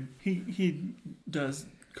bad dude. He does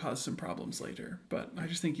cause some problems later, but I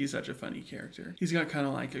just think he's such a funny character. He's got kind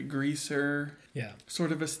of like a greaser Yeah.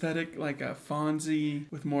 sort of aesthetic, like a Fonzie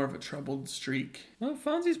with more of a troubled streak. Well,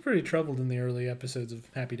 Fonzie's pretty troubled in the early episodes of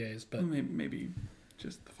Happy Days, but Maybe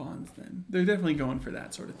just the Fonz then. They're definitely going for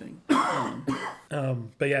that sort of thing.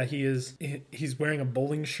 but yeah, he's wearing a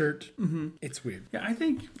bowling shirt. Mm-hmm. It's weird. Yeah, I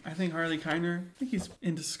think Harley Kiner, I think he's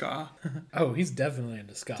into ska. Oh, he's definitely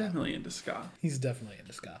into ska. Definitely into ska. He's definitely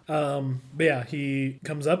into ska. But yeah, he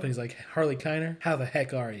comes up and he's like, Harley Kiner, how the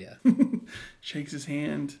heck are you? Shakes his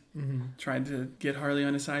hand, tried to get Harley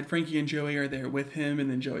on his side. Frankie and Joey are there with him, and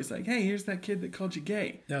then Joey's like, hey, here's that kid that called you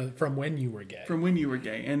gay. No, from when you were gay. From when you were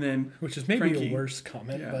gay. And then Which is maybe Frankie, a worse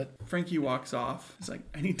comment, yeah, but Frankie walks off. He's like,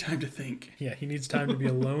 I need time to think. yeah, he needs time to be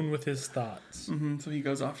alone with his thoughts. So he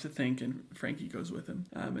goes off to think, and Frankie goes with him.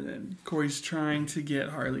 And then Corey's trying to get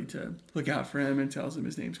Harley to look out for him and tells him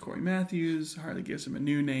his name's Corey Matthews. Harley gives him a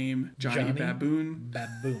new name, Johnny Baboon,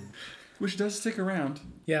 Baboon. which does stick around.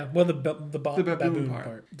 Yeah, well, the Baboon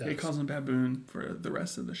part. does. He calls him Baboon for the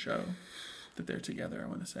rest of the show that they're together, I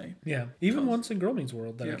want to say. Yeah, even once in Girl Meets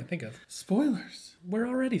World that I Yeah. can think of. Spoilers. We're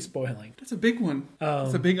already spoiling. That's a big one.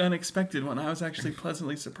 It's a big unexpected one. I was actually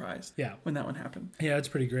pleasantly surprised Yeah. when that one happened. Yeah, it's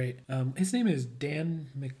pretty great. His name is Dan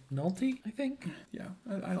McNulty, I think. Yeah,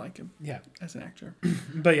 I like him Yeah. as an actor.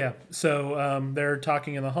 But yeah, so they're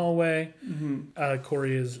talking in the hallway. Mm-hmm.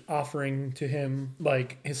 Corey is offering to him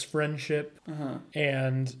like his friendship, Uh-huh.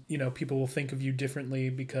 and people will think of you differently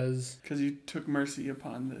because Because you took mercy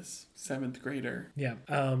upon this 7th grader. yeah.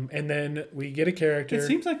 And then we get a character. It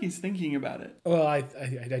seems like he's thinking about it. Well, I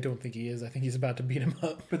don't think he is. I think he's about to beat him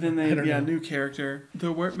up. But then I don't know. new character.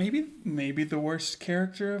 Maybe the worst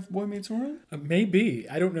character of Boy Meets World. Maybe.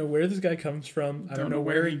 I don't know where this guy comes from. I don't know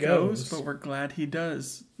where he goes. but we're glad he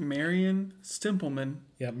does. Marion Stimpleman.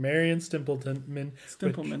 Yeah, Marion Stimpleman.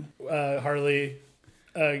 Stimpleman. Harley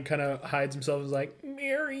kind of hides himself as like,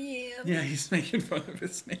 Marion. Yeah, he's making fun of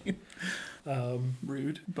his name.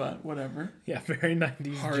 Rude, but whatever. Yeah, very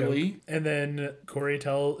 90s Harley. joke. And then Corey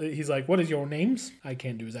he's like, what is your names? I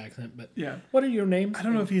can't do his accent, but Yeah. what are your names? I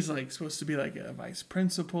don't know if he's like supposed to be like a vice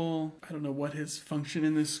principal. I don't know what his function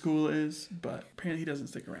in this school is, but apparently he doesn't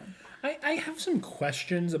stick around. I have some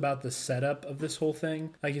questions about the setup of this whole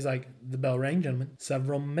thing. Like, he's like, the bell rang, gentlemen,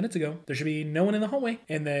 several minutes ago. There should be no one in the hallway.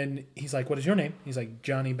 And then he's like, what is your name? He's like,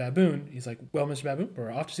 Johnny Baboon. He's like, well, Mr. Baboon,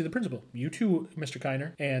 we're off to see the principal. You too, Mr.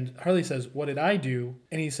 Kiner. And Harley says, what did I do?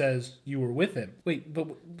 And he says, you were with him. Wait, but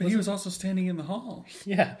he was also standing in the hall.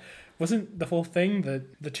 yeah. Wasn't the whole thing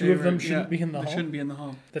that the two of them shouldn't be in the hall? They shouldn't be in the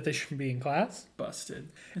hall. That they shouldn't be in class? Busted.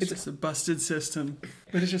 It's just a busted system.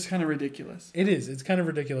 But it's just kind of ridiculous. It is. It's kind of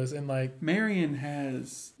ridiculous. And like, Marion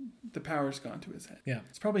has the power's gone to his head. yeah.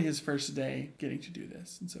 It's probably his first day getting to do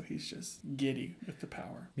this. And so he's just giddy with the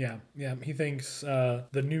power. Yeah. He thinks the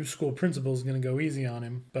new school principal is going to go easy on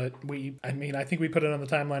him. But I think we put it on the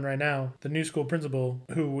timeline right now. The new school principal,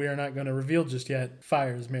 who we are not going to reveal just yet,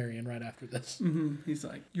 fires Marion right after this. He's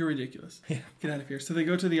like, you're ridiculous. Yeah. Get out of here. So they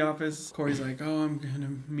go to the office. Corey's like, oh, I'm going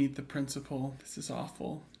to meet the principal. This is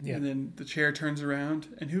awful. Yeah. And then the chair turns around.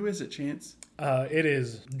 And who is it, Chance? It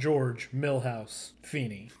is George Milhouse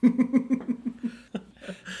Feeney.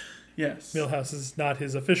 Yes. Milhouse is not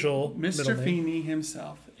his official Mr. middle name. Feeney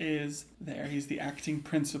himself is there. He's the acting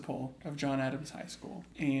principal of John Adams High School.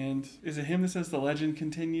 And is it him that says the legend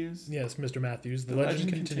continues? Yes, Mr. Matthews. The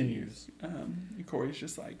legend continues. Corey's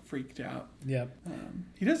just like freaked out. Yep.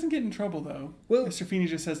 He doesn't get in trouble though. Well- Mr. Feeney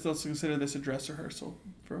just says they'll consider this a dress rehearsal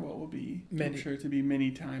for what will be, I'm sure to be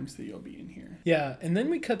many times that you'll be in here. Yeah, and then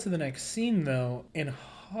we cut to the next scene though, and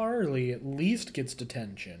Harley at least gets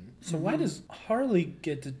detention. So why does Harley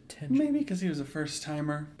get detention? Maybe because he was a first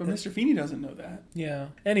timer, but Mr. Feeney doesn't know that. Yeah.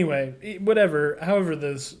 Anyway, whatever. However,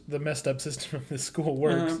 the messed up system of this school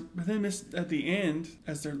works. But then at the end,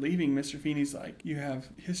 as they're leaving, Mr. Feeney's like, "You have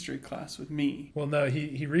history class with me." Well, no,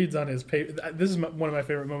 he reads on his paper. This is one of my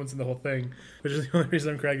favorite moments in the whole thing, which is the only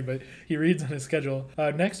reason I'm cracking. But he reads on his schedule.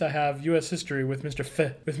 Next, I have U.S. history with Mr.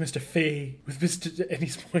 Fee, and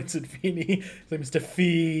he points at Feeney. He's like, Mr.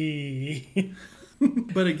 Fee.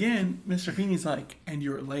 But again, Mr. Feeney's like, "And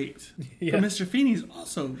you're late." Yeah. But Mr. Feeney's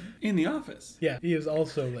also in the office. Yeah, he is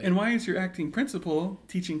also late. And why is your acting principal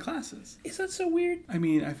teaching classes? Is that so weird? I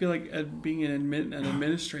mean, I feel like being an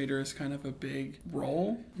administrator is kind of a big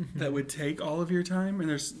role that would take all of your time, and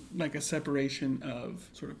there's like a separation of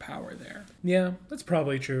sort of power there. Yeah, that's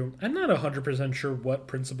probably true. I'm not 100% sure what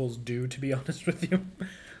principals do, to be honest with you.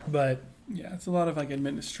 But yeah, it's a lot of like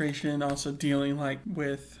administration, also dealing like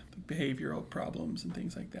with behavioral problems and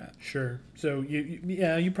things like that. Sure. So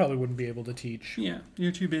you probably wouldn't be able to teach. Yeah,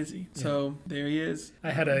 you're too busy. Yeah. So there he is.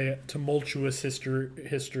 I had a tumultuous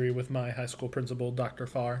history with my high school principal, Dr.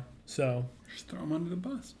 Farr. So just throw him under the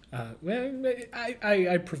bus. Well,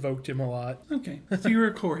 I provoked him a lot. Okay, so you were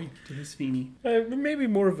a Corey to his Feeney. Maybe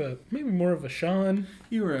more of a Sean.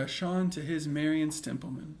 You were a Sean to his Marion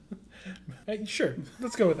Stempleman. Sure,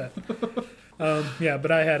 let's go with that. Yeah,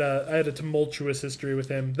 but I had a tumultuous history with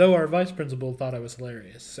him, though our vice principal thought I was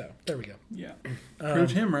hilarious. So there we go. Yeah,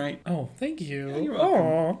 proved him right. Oh, thank you. Yeah, you're welcome.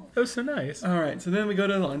 Oh, that was so nice. All right, so then we go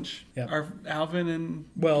to lunch. Yeah. Our Alvin and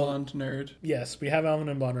blonde nerd. Yes, we have Alvin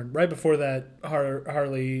and blonde nerd. Right before that,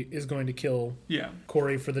 Harley is going to kill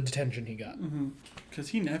Corey for the detention he got. Because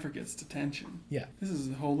he never gets detention. Yeah. This is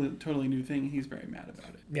a totally new thing, and he's very mad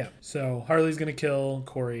about it. Yeah. So Harley's going to kill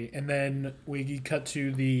Corey, and then we cut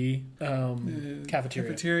to the cafeteria.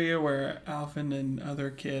 Cafeteria where Alvin and other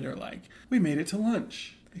kid are like, "We made it to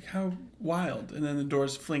lunch." Like, how wild. And then the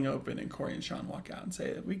doors fling open, and Corey and Sean walk out and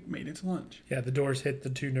say, "We made it to lunch." Yeah, the doors hit the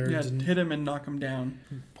two nerds. Yeah, and hit him and knock him down.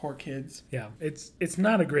 Poor kids. Yeah, it's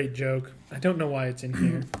not a great joke. I don't know why it's in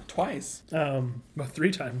here. Twice. Well,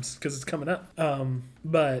 3 times because it's coming up.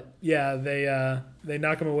 But yeah, they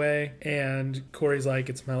knock him away, and Corey's like,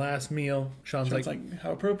 "It's my last meal." Sean's like,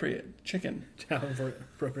 "How appropriate, chicken." How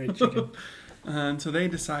appropriate chicken. And so they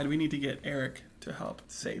decide we need to get Eric to help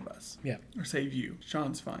save us. Yeah. Or save you.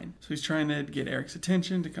 Sean's fine. So he's trying to get Eric's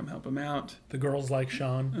attention to come help him out. The girls like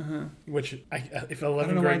Sean, which if 11th grade girls... I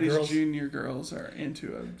don't know why these junior girls are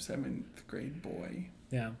into a 7th grade boy.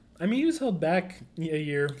 Yeah. I mean, he was held back a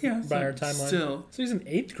year by our timeline. Still. So he's an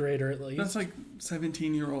 8th grader at least. That's like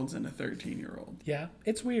 17-year-olds and a 13-year-old. Yeah,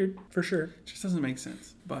 it's weird, for sure. It just doesn't make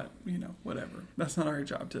sense. But, whatever. That's not our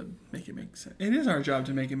job to make it make sense. It is our job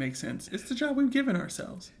to make it make sense. It's the job we've given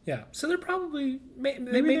ourselves. Yeah. So they're probably...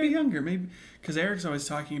 Maybe they're younger. Maybe because Eric's always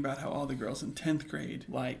talking about how all the girls in 10th grade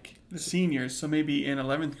like the seniors. So maybe in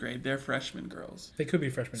 11th grade, they're freshman girls. They could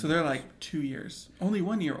be freshmen. So they're like 2 years. Only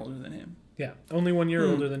 1 year older than him. Yeah, only 1 year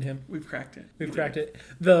older than him. We've cracked it. We've cracked it.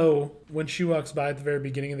 Though, when she walks by at the very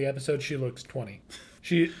beginning of the episode, she looks 20.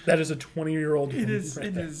 That is a 20-year-old. It is,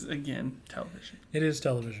 again, television. It is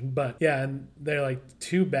television. But, yeah, and they're like,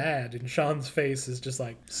 too bad. And Sean's face is just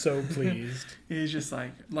like, so pleased. He's just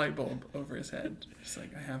like, light bulb over his head. Just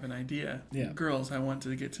like, I have an idea. Yeah. Girls, I want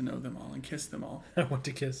to get to know them all and kiss them all. I want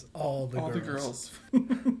to kiss all the girls. We'll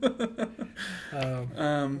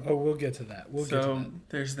get to that. Get to that.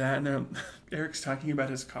 There's that. And Eric's talking about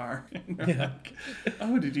his car. Like,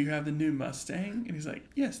 "Oh, did you have the new Mustang?" And he's like,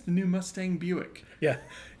 "Yes, the new Mustang Buick." Yeah.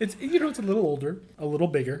 It's a little older, a little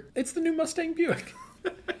bigger. It's the new Mustang Buick.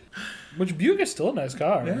 Which Buick is still a nice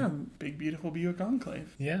car. Yeah, big beautiful Buick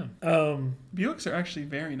Enclave. Yeah. Buicks are actually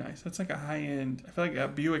very nice. That's like a high end. I feel like a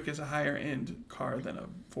Buick is a higher end car than a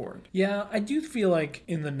Ford. Yeah, I do feel like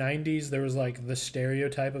in the 90s there was like the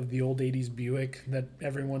stereotype of the old 80s Buick that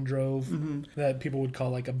everyone drove that people would call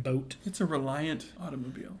like a boat. It's a reliant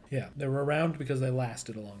automobile. Yeah, they were around because they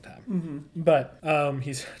lasted a long time. But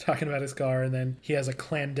he's talking about his car, and then he has a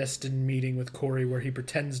clandestine meeting with Corey where he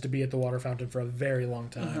pretends to be at the water fountain for a very long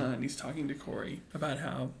time. And he's talking to Corey about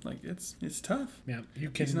how like it's tough. Yeah,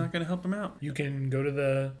 He's not going to help him out. You can go to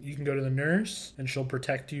the nurse, and she'll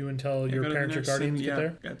protect you until your parents or guardians get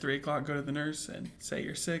there. At 3:00, go to the nurse and say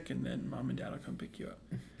you're sick, and then mom and dad will come pick you up.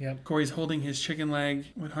 Yep. Corey's holding his chicken leg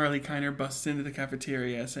when Harley Kiner busts into the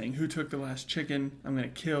cafeteria saying, "Who took the last chicken? I'm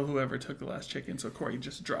going to kill whoever took the last chicken." So Corey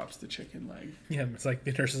just drops the chicken leg. Yeah, it's like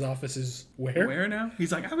the nurse's office is where? Where now?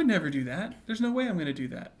 He's like, "I would never do that. There's no way I'm going to do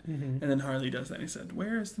that." And then Harley does that. And he said,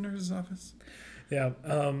 "Where is the nurse's office?" Yeah,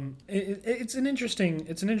 it's an interesting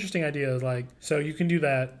idea. Like, so you can do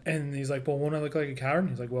that, and he's like, "Well, won't I look like a coward?" And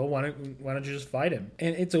he's like, "Well, why don't you just fight him?"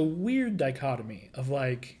 And it's a weird dichotomy of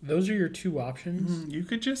like, those are your two options. You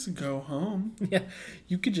could just go home. Yeah,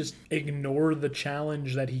 you could just ignore the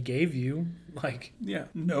challenge that he gave you. Like, yeah,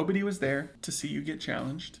 nobody was there to see you get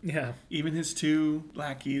challenged. Yeah, even his two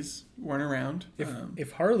lackeys weren't around.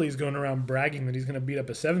 If Harley's going around bragging that he's going to beat up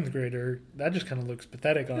a 7th grader, that just kind of looks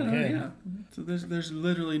pathetic on him. Yeah, so there's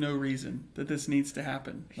literally no reason that this needs to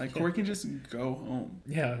happen. Like, Corey can just go home.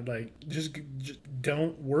 Yeah, like just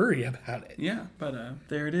don't worry about it. Yeah, but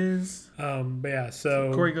there it is. But yeah,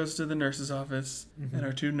 so Corey goes to the nurse's office, and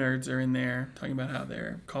our two nerds are in there talking about how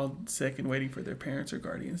they're called sick and waiting for their parents or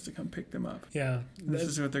guardians to come pick them up. Yeah, this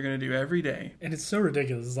is what they're gonna do every day, and it's so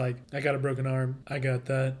ridiculous. It's like, I got a broken arm, I got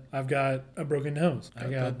that. I've got a broken nose, I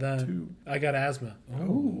got that too. I got asthma.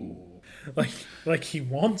 Oh. Like he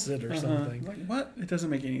wants it or something. Like, what? It doesn't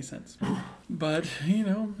make any sense. But,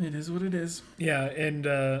 it is what it is. Yeah, and,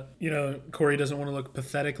 Corey doesn't want to look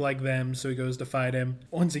pathetic like them, so he goes to fight him.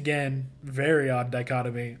 Once again, very odd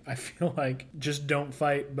dichotomy. I feel like just don't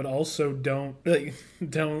fight, but also don't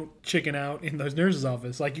chicken out in those nurses'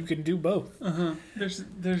 office. Like, you can do both.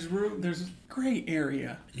 There's room, there's gray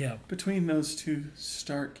area between those two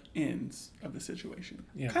stark ends of the situation.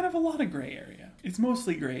 Yeah. Kind of a lot of gray area. It's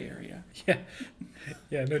mostly gray area.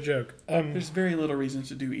 Yeah, no joke. There's very little reason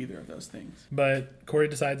to do either of those things. But Corey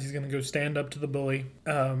decides he's going to go stand up to the bully,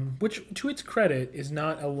 which, to its credit, is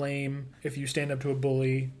not a lame, if you stand up to a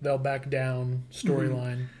bully, they'll back down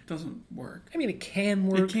storyline. Doesn't work. I mean, it can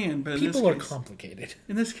work. It can, but people are complicated.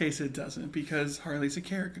 In this case, it doesn't, because Harley's a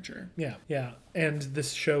caricature. Yeah. And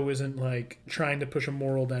this show isn't like trying to push a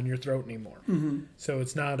moral down your throat anymore. So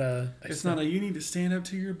it's not It's not a you need to stand up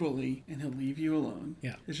to your bully and he'll leave you alone.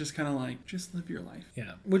 Yeah. It's just kind of like, just live your life.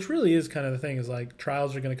 Yeah. Which really is kind of the thing, is like,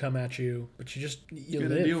 trials are going to come at you, but you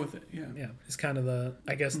gotta deal with it. Yeah. Yeah. It's kind of the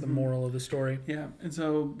moral of the story. Yeah. And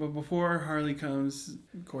so, but before Harley comes,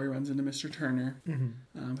 Corey runs into Mr. Turner,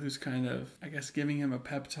 who's kind of, I guess, giving him a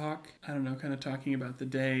pep talk. I don't know, kind of talking about the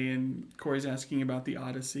day, and Corey's asking about the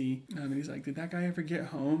Odyssey. And he's like, did that guy ever get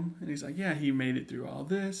home? And he's like, yeah, he made it through all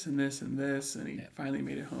this and this and this, and he finally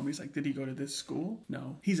made it home. He's like, did he go to this school?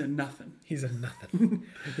 No. He's a nothing.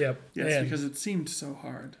 Yep. Yes, because it seemed so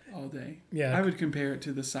hard all day. Yeah. I would compare it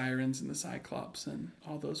to the Sirens and the Cyclops and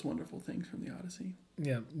all those wonderful things from the Odyssey.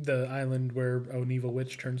 Yeah, the island where an evil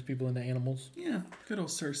witch turns people into animals. Yeah, good old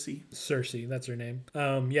Circe, that's her name.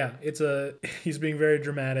 Yeah, he's being very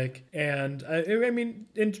dramatic, and I mean,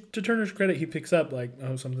 to Turner's credit, he picks up like,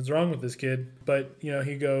 oh, something's wrong with this kid. But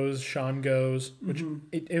Sean goes, which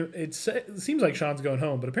it seems like Sean's going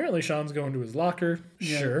home, but apparently Sean's going to his locker.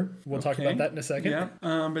 Yeah. Sure, we'll talk about that in a second.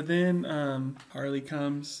 Yeah, but then Harley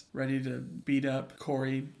comes ready to beat up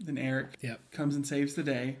Corey. Then Eric comes and saves the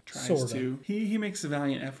day. He makes a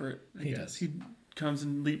valiant effort, I guess. He comes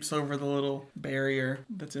and leaps over the little barrier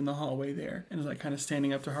that's in the hallway there and is like kind of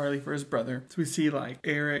standing up to Harley for his brother. So we see like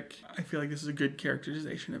Eric, I feel like this is a good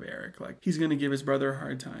characterization of Eric. Like, he's going to give his brother a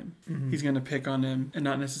hard time. He's going to pick on him and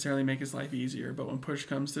not necessarily make his life easier, but when push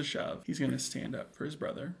comes to shove, he's going to stand up for his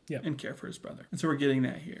brother and care for his brother. And so we're getting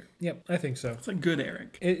that here. Yep, I think so. It's like good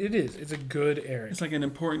Eric. It is. It's a good Eric. It's like an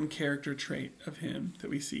important character trait of him that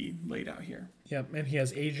we see laid out here. Yep, and he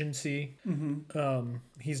has agency.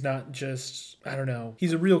 He's not just, I don't know,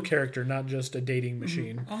 he's a real character, not just a dating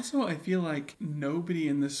machine. Also, I feel like nobody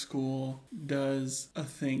in this school does a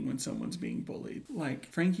thing when someone's being bullied. Like,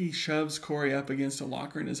 Frankie shoves Corey up against a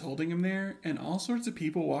locker and is holding him there, and all sorts of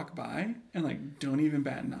people walk by and like don't even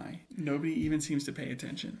bat an eye. Nobody even seems to pay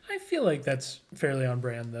attention. I feel like that's fairly on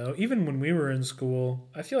brand, though. Even when we were in school,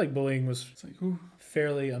 I feel like bullying was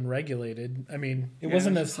fairly unregulated. I mean, it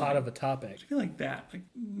wasn't as hot of a topic. I feel like that. Like,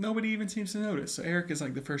 nobody even seems to notice. So Eric is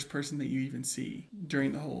like the first person that you even see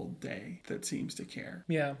during the whole day that seems to care.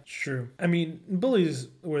 Yeah, it's true. I mean, bullies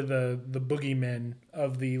were the boogeymen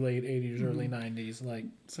of the late 80s, early 90s. Like,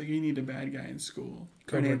 it's like you need a bad guy in school.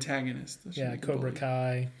 An antagonist. Cobra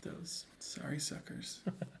Kai. Those sorry suckers.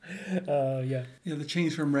 Yeah. Yeah, the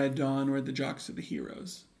change from Red Dawn where the jocks are the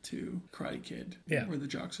heroes to Karate Kid, Yeah. where the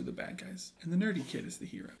jocks are the bad guys and the nerdy kid is the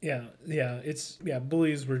hero. Yeah.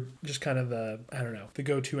 Bullies were just kind of the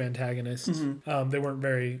go-to antagonists. Mm-hmm. They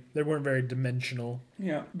weren't very dimensional.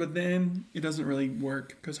 Yeah, but then it doesn't really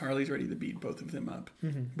work because Harley's ready to beat both of them up.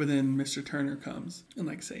 Mm-hmm. But then Mr. Turner comes and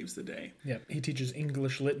like saves the day. Yeah, he teaches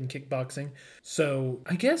English, Lit, and kickboxing. So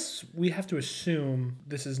I guess we have to assume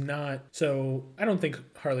this is not. So I don't think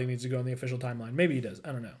Harley needs to go on the official timeline. Maybe he does.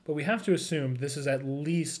 I don't know. But we have to assume this is at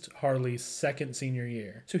least Harley's second senior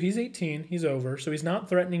year. So he's 18. He's over. So he's not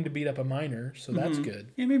threatening to beat up a minor. So that's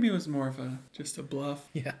good. Yeah, maybe it was more of just a bluff.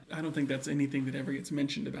 Yeah. I don't think that's anything that ever gets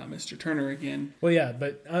mentioned about Mr. Turner again. Well, yeah,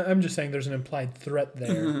 but I'm just saying there's an implied threat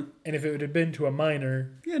there. And if it would have been to a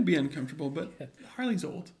minor... Yeah, it'd be uncomfortable, but Harley's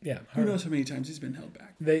old. Yeah. Who knows how many times he's been held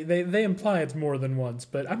back. They imply it's more than once,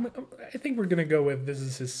 but I think we're going to go with this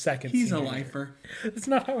is his second He's a senior lifer. year. That's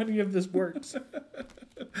not how any of this works.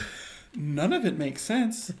 None of it makes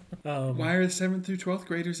sense. Why are 7th through 12th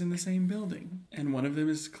graders in the same building? And one of them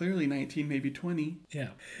is clearly 19, maybe 20.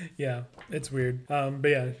 Yeah, it's weird. But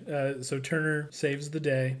yeah, so Turner saves the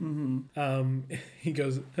day. He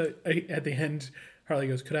goes, at the end, Harley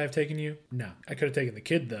goes, could I have taken you? No. I could have taken the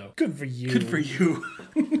kid, though. Good for you. Good for you.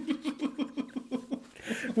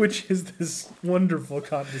 Which is this wonderful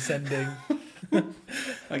condescending...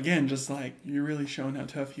 Again, just like, you're really showing how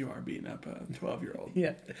tough you are beating up a 12-year-old.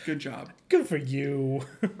 Yeah. Good job. Good for you.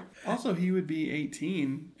 Also, he would be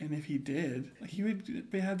 18, and if he did,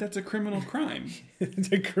 that's a criminal crime. It's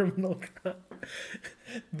a criminal crime.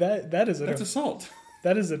 That's assault.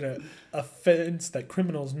 That is an offense that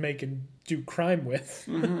criminals make and do crime with.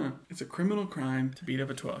 It's a criminal crime to beat up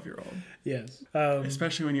a 12-year-old. Yes.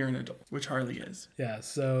 Especially when you're an adult, which Harley is. Yeah,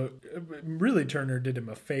 so really Turner did him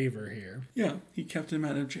a favor here. Yeah, he kept him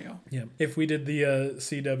out of jail. Yeah. If we did the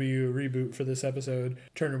CW reboot for this episode,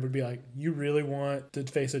 Turner would be like, you really want to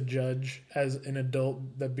face a judge as an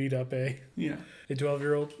adult that beat up a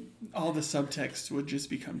 12-year-old? All the subtext would just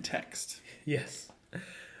become text. Yes.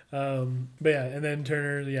 But yeah, and then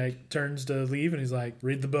Turner turns to leave and he's like,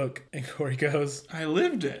 read the book. And Corey goes, I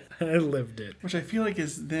lived it. I lived it. Which I feel like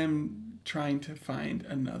is them trying to find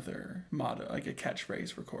another motto, like a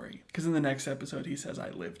catchphrase for Corey. Because in the next episode, he says,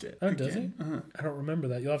 I lived it. Oh, does he? I don't remember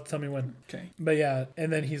that. You'll have to tell me when. Okay. But yeah,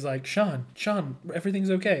 and then he's like, Sean,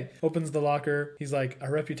 everything's okay. Opens the locker. He's like,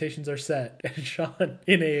 our reputations are set. And Sean,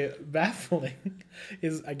 in a baffling,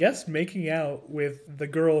 is, I guess, making out with the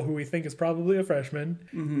girl who we think is probably a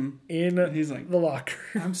freshman in he's like, the locker.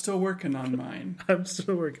 I'm still working on mine.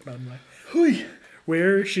 Hui.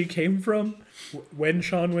 Where she came from when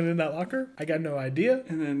Sean went in that locker, I got no idea.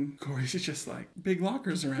 And then Corey's just like, big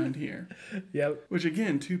lockers around here. Yep. Which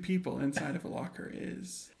again, 2 people inside of a locker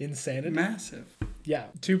is insanity. Massive. Yeah,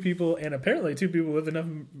 2 people, and apparently 2 people with enough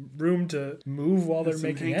room to move while they're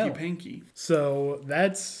making out. Hanky-panky. So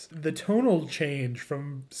that's the tonal change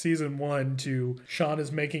from season 1 to Sean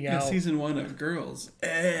is making out. Season 1 of Girls.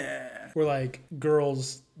 We're like,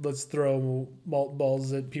 girls, let's throw malt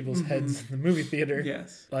balls at people's heads in the movie theater.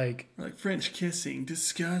 Yes. Like French kissing,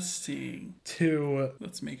 disgusting. To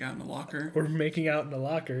let's make out in a locker. Or making out in a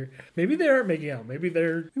locker. Maybe they aren't making out. Maybe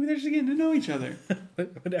they're just getting to know each other.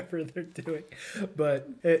 Whatever they're doing. But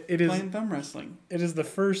it is playing thumb wrestling. It is the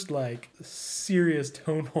first serious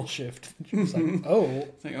tonal shift. It's like, oh.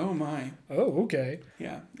 It's like, oh my. Oh, okay.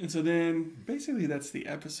 Yeah. And so then basically that's the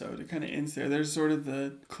episode. It kind of ends there. There's sort of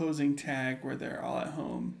the closing tag where they're all at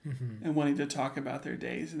home and wanting to talk about their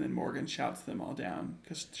days, and then Morgan shouts them all down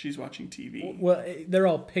because she's watching TV. Well, they're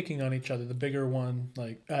all picking on each other. The bigger one,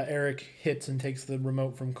 Eric hits and takes the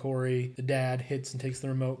remote from Corey. The dad hits and takes the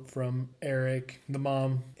remote from Eric. The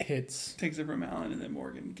mom hits. Takes it from Alan, and then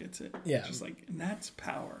Morgan gets it. Yeah. Just and that's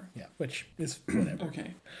power. Yeah, which is whatever.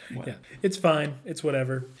 Okay. Yeah, it's fine. It's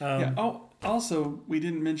whatever. Yeah. Oh, also, we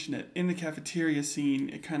didn't mention it. In the cafeteria scene,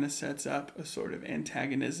 it kind of sets up a sort of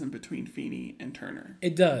antagonism between Feeney and Turner.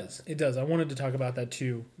 It does. I wanted to talk about that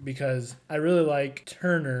too, because I really like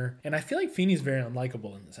Turner, and I feel like Feeney's very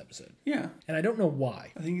unlikable in this episode. Yeah. And I don't know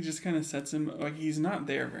why. I think it just kind of sets him, he's not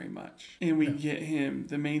there very much. And we get him,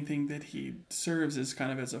 the main thing that he serves is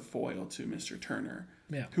kind of as a foil to Mr. Turner.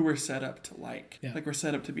 Yeah. Who we're set up to like. Yeah. We're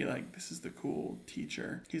set up to be this is the cool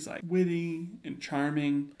teacher. He's witty and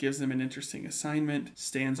charming, gives them an interesting assignment,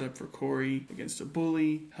 stands up for Corey against a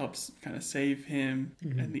bully, helps kind of save him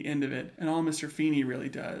at the end of it. And all Mr. Feeney really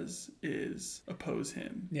does is oppose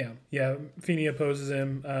him. Yeah. Feeney opposes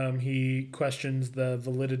him. He questions the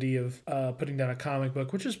validity of putting down a comic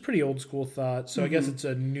book, which is pretty old school thought. So I guess it's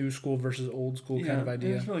a new school versus old school kind of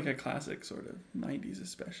idea. It's really a classic sort of 90s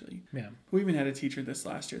especially. Yeah. We even had a teacher this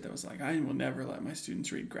this last year that was like, I will never let my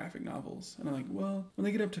students read graphic novels. And I'm like, well, when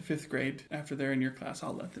they get up to 5th grade, after they're in your class,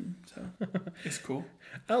 I'll let them. So it's cool.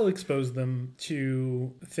 I'll expose them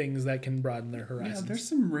to things that can broaden their horizons. Yeah, there's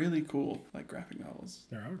some really cool like graphic novels.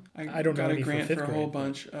 There are. I don't know got a any grant for for 5th a whole grade,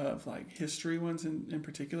 bunch of like history ones in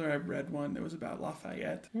particular. I read one that was about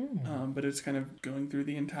Lafayette, but it's kind of going through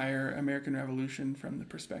the entire American Revolution from the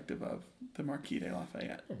perspective of the Marquis de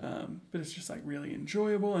Lafayette. But it's just like really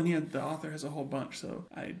enjoyable, and the author has a whole bunch, so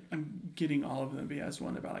I'm getting all of them. He has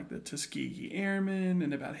one about like the Tuskegee Airmen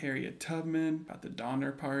and about Harriet Tubman, about the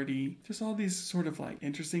Donner Party, just all these sort of like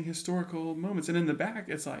interesting historical moments. And in the back,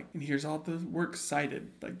 it's like, and here's all the works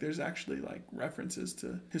cited. Like there's actually like references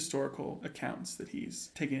to historical accounts that he's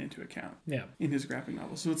taken into account in his graphic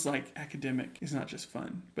novel. So it's like academic. It's not just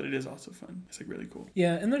fun, but it is also fun. It's like really cool.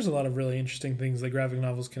 Yeah, and there's a lot of really interesting things that graphic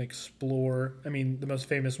novels can explore. I mean, the most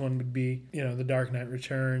famous one would be, The Dark Knight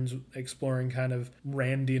Returns, exploring kind of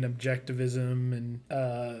Randian objectivism and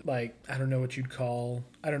I don't know what you'd call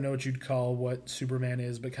what Superman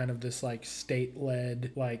is, but kind of this like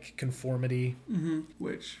state-led like conformity.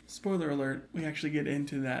 Which, spoiler alert, we actually get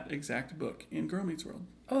into that exact book in Girl Meets World.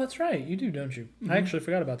 Oh, that's right. You do, don't you? I actually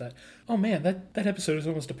forgot about that. Oh, man, that episode is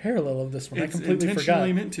almost a parallel of this one. It's I completely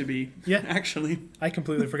intentionally forgot. meant to be. Yeah. Actually. I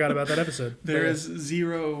completely forgot about that episode. There is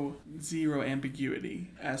zero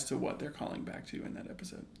ambiguity as to what they're calling back to in that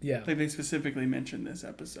episode. Yeah. Like they specifically mention this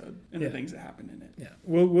episode and the things that happen in it. Yeah.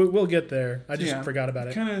 We'll get there. I just forgot about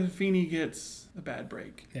it. Kind of Feeney gets a bad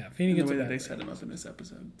break. Yeah, Feeney gets the a way bad that they break. set him up in this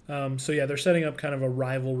episode. So yeah, they're setting up kind of a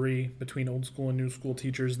rivalry between old school and new school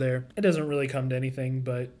teachers there. It doesn't really come to anything,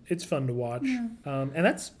 but it's fun to watch. Yeah. And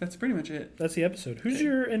that's pretty much it. That's the episode. Who's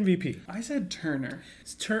your MVP? I said Turner.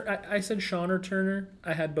 I said Sean or Turner.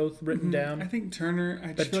 I had both written down. I think Turner.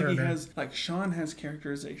 I just feel Turner. like he has, like, Sean has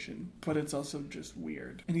characterization, but it's also just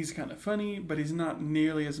weird. And he's kind of funny, but he's not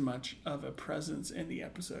nearly as much of a presence in the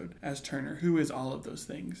episode as Turner, who is all of those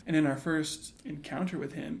things. And in our first encounter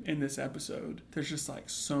with him in this episode, there's just like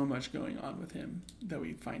so much going on with him that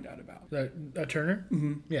we find out about. Turner?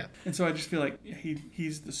 Mm-hmm. Yeah. And so I just feel like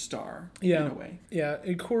he's the star in a way. Yeah.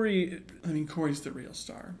 And Corey's the real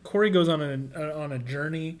star. Corey goes on a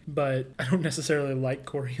journey, but I don't necessarily like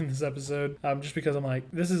Corey in this episode. Just because I'm like,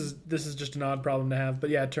 this is just an odd problem to have.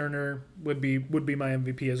 But yeah, Turner would be my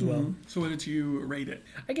MVP as well. Mm-hmm. So what did you rate it?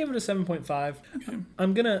 I gave it a 7.5. Okay.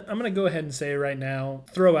 I'm gonna go ahead and say right now,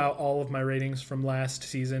 throw out all of my ratings from last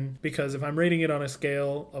season, because if I'm rating it on a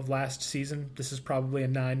scale of last season, this is probably a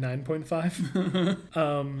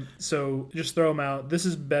 9.5. So just throw them out. This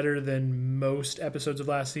is better than most episodes of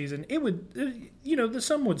last season. It would,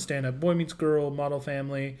 some would stand up. Boy Meets Girl, Model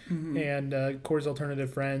Family, and Corey's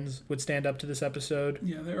Alternative Friends would stand up to this episode.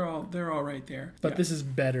 Yeah, they're all right there. But this is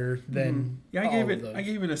better than I gave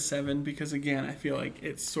it a 7 because again, I feel like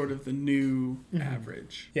it's sort of the new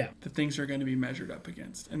average. Yeah, that things are going to be measured up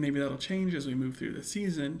against, and maybe that'll change as we move through the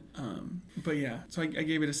season. But yeah, so I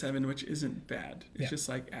gave it a 7, which isn't bad. It's just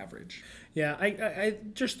like average. Yeah, I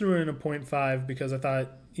just threw in a 0.5 because I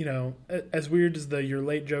thought, as weird as the "you're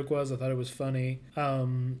late" joke was, I thought it was funny.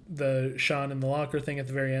 The Sean in the locker thing at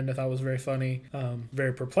the very end I thought was very funny.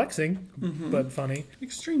 Very perplexing, but funny.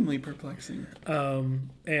 Extremely perplexing.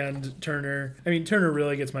 And Turner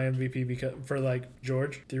really gets my MVP because for like,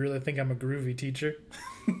 George, do you really think I'm a groovy teacher?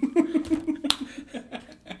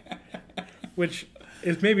 Which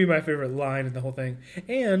is maybe my favorite line in the whole thing.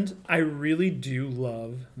 And I really do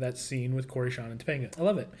love that scene with Corey, Sean, and Topanga. I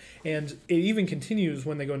love it. And it even continues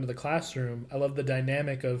when they go into the classroom. I love the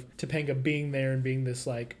dynamic of Topanga being there and being this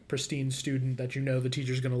like pristine student that the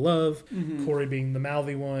teacher's going to love. Corey being the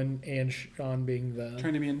mouthy one, and Sean being the...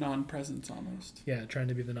 trying to be a non-presence almost. Yeah, trying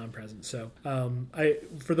to be the non-present. So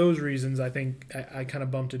for those reasons, I think I kind of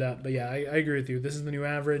bumped it up. But yeah, I agree with you. This is the new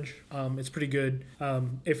average. It's pretty good.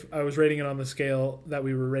 If I was rating it on the scale that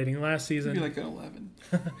we were rating last season... It'd be like an 11.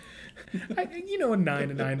 A 9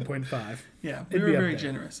 to 9.5. Yeah, we were very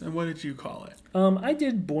generous. And what did you call it? I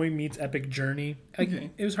did Boy Meets Epic Journey. Okay.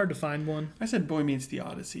 It was hard to find one. I said Boy Meets the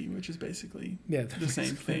Odyssey, which is basically the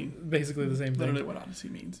same thing. Basically the same thing. Literally what Odyssey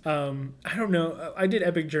means. I don't know. I did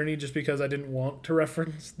Epic Journey just because I didn't want to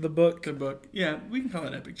reference the book. Yeah, we can call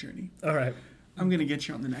it Epic Journey. All right. I'm going to get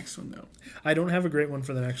you on the next one, though. I don't have a great one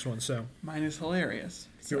for the next one, so. Mine is hilarious.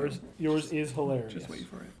 So Yours is hilarious. just wait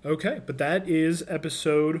for it. Okay, but that is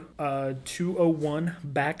episode 201,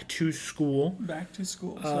 Back to School. Back to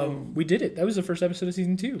school. So We did it. That was the first episode of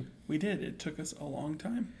season 2. we did. It took us a long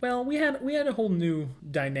time. Well, we had a whole new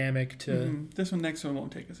dynamic to This next one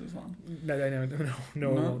won't take us as long. no dynamic.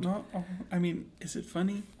 No, it won't. I mean, is it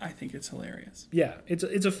funny? I think it's hilarious. Yeah, it's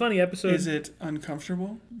a funny episode. Is it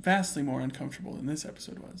uncomfortable? Vastly more uncomfortable than this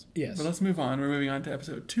episode was. Yes. But let's move on. We're moving on to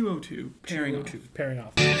episode 202, Pairing Off. Pairing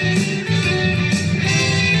off.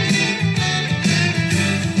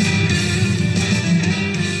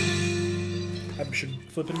 I should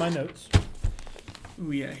flip in my notes.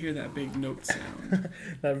 Ooh, yeah, hear that big note sound.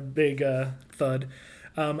 That big thud.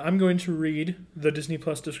 I'm going to read the Disney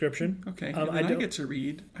Plus description. Okay, I I get to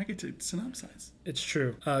read. I get to synopsize. It's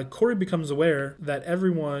true. Corey becomes aware that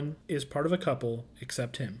everyone is part of a couple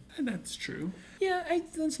except him. And that's true. Yeah,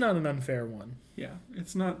 that's not an unfair one. Yeah,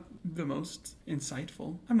 it's not the most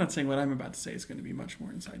insightful. I'm not saying what I'm about to say is going to be much more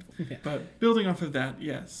insightful. Yeah. But building off of that,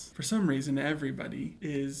 yes, for some reason, everybody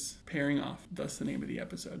is pairing off. Thus the name of the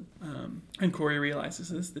episode. And Corey realizes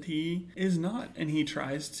this, that he is not. And he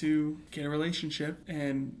tries to get a relationship,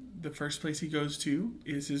 and the first place he goes to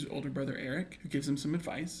is his older brother Eric, who gives him some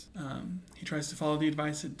advice. He tries to follow the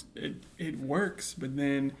advice. It works, but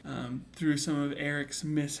then through some of Eric's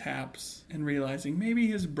mishaps and realizing maybe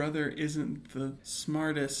his brother isn't the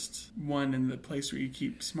smartest one in the place where you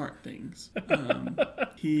keep smart things,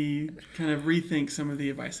 he kind of rethinks some of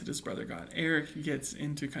the advice that his brother got. Eric gets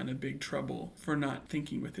into kind of big trouble for not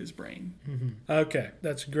thinking with his brain. Mm-hmm. Okay,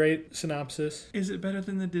 that's a great synopsis. Is it better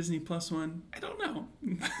than the Disney Plus one? I don't know.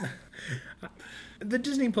 The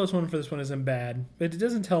Disney Plus one for this one isn't bad, but it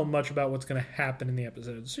doesn't tell much about what's going to happen in the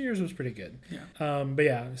episode. So yours was pretty good. Yeah. But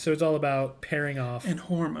yeah, so it's all about pairing off. And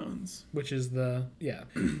hormones. Which is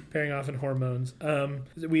pairing off and hormones.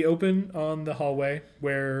 We open on the hallway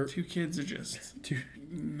where two kids are just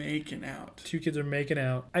making out. Two kids are making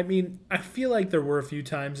out. I mean, I feel like there were a few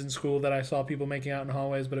times in school that I saw people making out in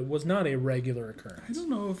hallways, but it was not a regular occurrence. I don't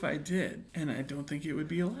know if I did, and I don't think it would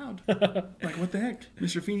be allowed. Like, what the heck?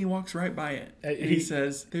 Mr. Feeney walks right by it. And he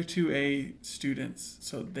says they're 2A students,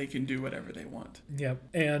 so they can do whatever they want. Yep.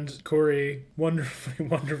 And Corey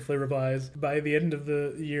wonderfully replies, by the end of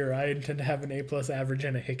the year, I intend to have an A+ average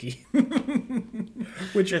and a hickey.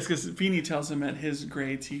 Which is because Feeney tells him at his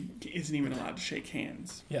grades he isn't even allowed to shake hands.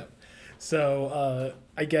 Yeah. So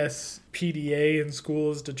I guess PDA in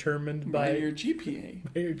school is determined by your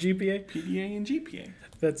GPA. By your GPA? PDA and GPA.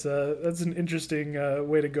 That's an interesting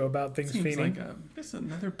way to go about things, Seems Feeney. Like that's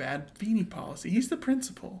another bad Feeney policy. He's the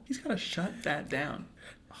principal. He's got to shut that down.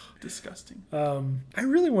 Disgusting. I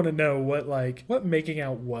really want to know what making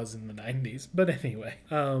out was in the 90s. But anyway,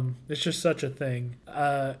 it's just such a thing.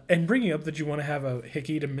 And bringing up that you want to have a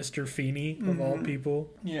hickey to Mr. Feeney, of all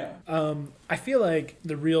people. Yeah. I feel like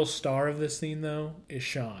the real star of this scene, though, is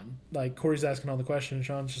Sean. Like, Corey's asking all the questions, and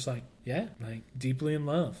Sean's just like, yeah, like, deeply in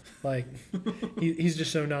love. Like, he's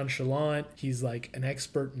just so nonchalant. He's, like, an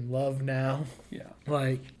expert in love now. Yeah.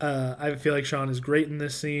 Like, I feel like Sean is great in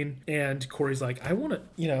this scene. And Corey's like, I want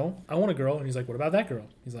a girl. And he's like, what about that girl?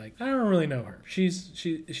 He's like, I don't really know her. She's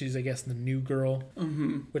I guess, the new girl.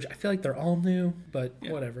 Mm-hmm. Which I feel like they're all new, but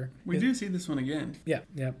whatever. We do see this one again. Yeah.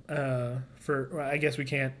 I guess we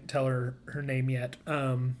can't tell her name yet.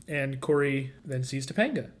 And Corey then sees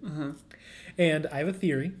Topanga. Uh-huh. And I have a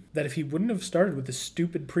theory that if he wouldn't have started with this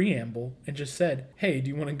stupid preamble and just said, hey, do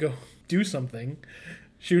you want to go do something?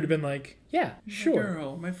 She would have been like, yeah, sure. My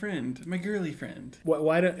girl, my friend, my girly friend.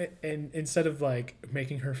 Why don't, and instead of like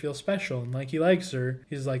making her feel special and like he likes her,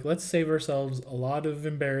 he's like, let's save ourselves a lot of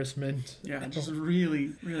embarrassment. Yeah, just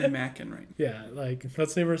really, really macking right. Yeah, like,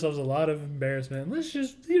 let's save ourselves a lot of embarrassment. Let's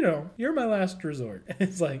just, you're my last resort.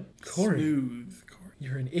 It's like, Corey. Smooth.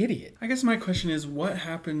 You're an idiot. I guess my question is, what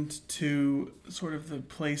happened to sort of the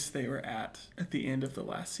place they were at the end of the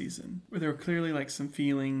last season? Where there were clearly like some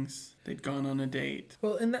feelings. They'd gone on a date.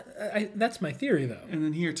 Well, and that's my theory, though. And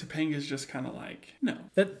then here, Topanga's just kind of like, no.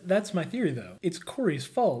 That's my theory, though. It's Corey's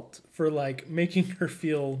fault for, like, making her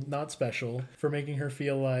feel not special, for making her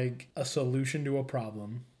feel like a solution to a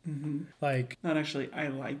problem. Mm-hmm. Like, not actually, I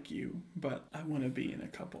like you, but I want to be in a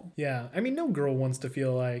couple. Yeah. I mean, no girl wants to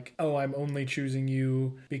feel like, oh, I'm only choosing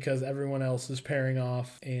you because everyone else is pairing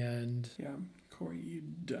off and... Yeah. Corey, you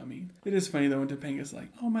dummy. It is funny, though, when Topanga's like,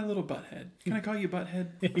 oh, my little butthead. Can I call you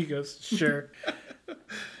butthead? He goes, sure.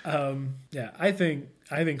 Yeah, I think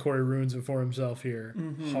Corey ruins it for himself here,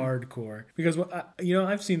 hardcore. Because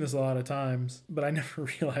I've seen this a lot of times, but I never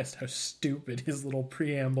realized how stupid his little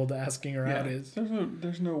preamble to asking her out is.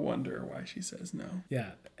 There's no wonder why she says no.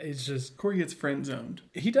 Yeah, it's just Corey gets friend zoned.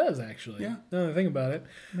 he does actually. Yeah. Now that I think about it,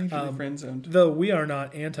 Majorly friend zoned. though we are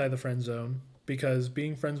not anti the friend zone. Because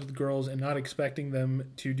being friends with girls and not expecting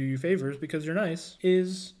them to do you favors because you're nice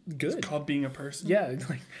is good. It's called being a person. Yeah,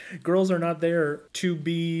 like girls are not there to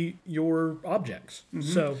be your objects.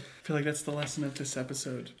 So I feel like that's the lesson of this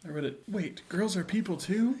episode. I read it. Wait, girls are people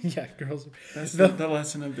too? yeah, girls. That's the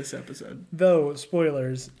lesson of this episode. Though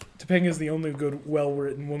spoilers, Topanga's the only good,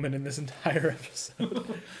 well-written woman in this entire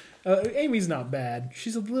episode. Amy's not bad.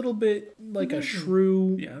 She's a little bit like a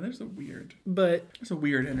shrew. Yeah, there's a weird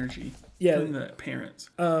energy. Yeah. From the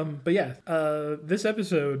parents. But yeah, this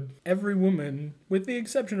episode, every woman, with the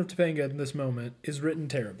exception of Topanga in this moment, is written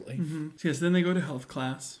terribly. Yes, then they go to health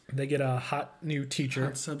class. They get a hot new teacher.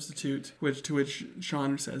 Hot substitute, to which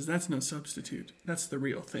Sean says, that's no substitute. That's the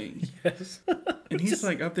real thing. Yes. And he's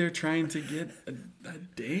like up there trying to get a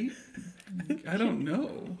date? I don't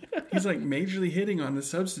know. He's like majorly hitting on the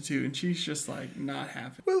substitute, and she's just like not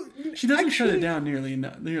having it. Well, she doesn't shut it down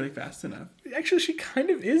nearly fast enough. Actually, she kind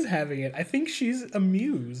of is having it. I think she's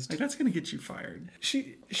amused. Like, that's going to get you fired.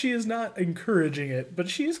 She is not encouraging it, but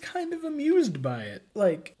she is kind of amused by it.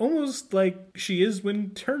 Like, almost like she is when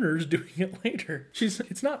Turner's doing it later.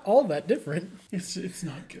 It's not all that different. It's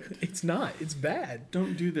not good. It's not. It's bad.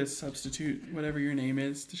 Don't do this, substitute, whatever your name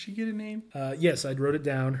is. Does she get a name? Yes, I wrote it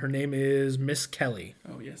down. Her name is Miss Kelly.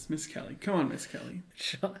 Oh, yes, Miss Kelly. Come on, Miss Kelly.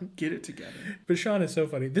 Sean. Get it together. But Sean is so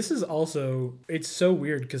funny. This is also, it's so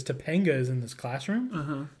weird because Topanga is in this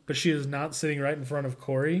classroom, but she is not sitting right in front of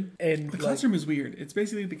Corey. And the classroom is weird. It's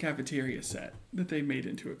basically the cafeteria set that they made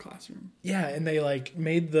into a classroom. Yeah, and they like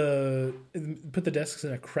put the desks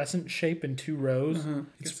in a crescent shape in 2 rows. I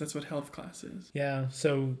guess that's what health class is. Yeah,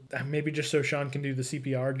 so maybe just so Sean can do the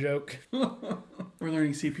CPR joke. We're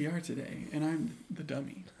learning CPR today, and I'm the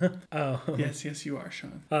dummy. Oh. Yes, you are,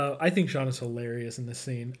 Sean. I think Sean is hilarious in this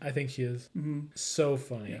scene. I think he is so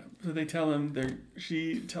funny. Yeah. So they tell him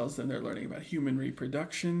she tells them they're learning about human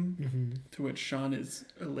reproduction, to which Sean is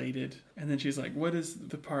elated. And then she's like, what is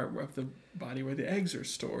the part of the body where the eggs are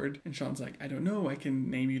stored? And Sean's like, I don't know. I can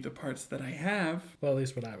name you the parts that I have. Well, at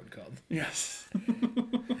least what I would call them. Yes.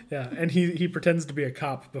 Yeah, and he pretends to be a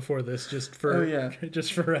cop before this, just for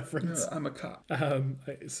reference. I'm a cop.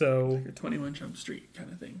 So like a 21 Jump Street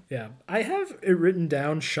kind of thing. Yeah, I have it written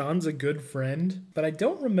down. Sean's a good friend, but I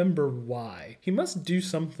don't remember why. He must do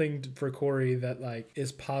something for Corey that like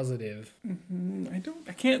is positive.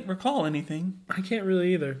 I can't recall anything. I can't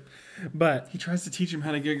really either. But he tries to teach him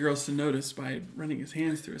how to get girls to notice by running his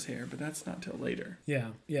hands through his hair, but that's not till later. Yeah.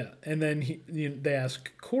 And then they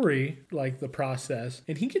ask Corey like the process,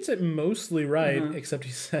 and he gets it mostly right, except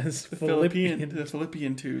he says the Philippian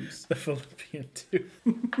tubes. The Philippian tube.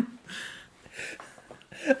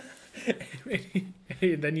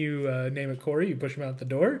 And then you name it Corey, you push him out the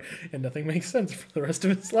door, and nothing makes sense for the rest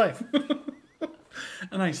of his life.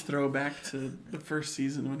 A nice throwback to the first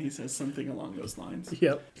season when he says something along those lines.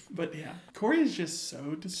 Yep. But yeah, Corey is just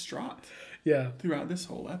so distraught. Yeah. Throughout this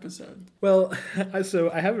whole episode. Well, so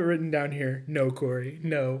I have it written down here. No, Corey.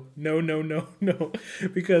 No.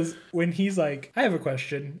 Because when he's like, I have a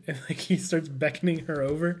question, and like he starts beckoning her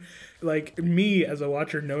over, like me as a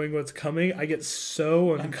watcher knowing what's coming, I get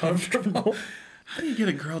so uncomfortable. How do you get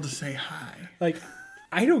a girl to say hi? Like,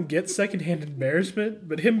 I don't get secondhand embarrassment,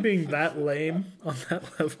 but him being that lame on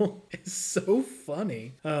that level is so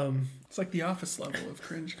funny. It's like the Office level of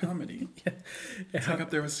cringe comedy. Yeah. It's like up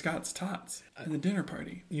there with Scott's Tots and the dinner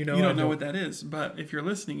party. You don't know what that is, but if you're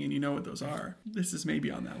listening and you know what those are, this is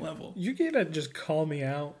maybe on that level. You gotta just call me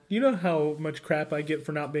out. You know how much crap I get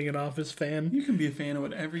for not being an Office fan? You can be a fan of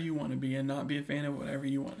whatever you want to be and not be a fan of whatever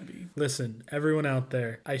you want to be. Listen, everyone out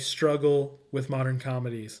there, I struggle with modern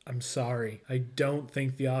comedies. I'm sorry. I don't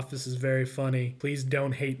think The Office is very funny. Please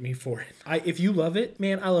don't hate me for it. If you love it,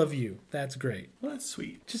 man, I love you. That's great. Well, that's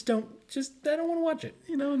sweet. I don't want to watch it.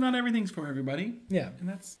 You know, not everything's for everybody. Yeah. And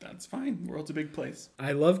that's fine. The world's a big place.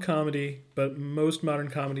 I love comedy, but most modern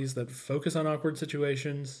comedies that focus on awkward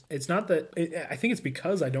situations, it's not that... I think it's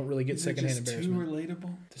because I don't really get secondhand embarrassment. Too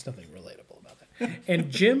relatable? There's nothing relatable about that. And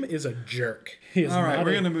Jim is a jerk. All right,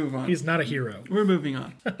 we're going to move on. He's not a hero. We're moving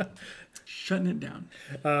on. shutting it down.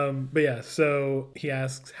 But yeah, so he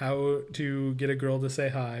asks how to get a girl to say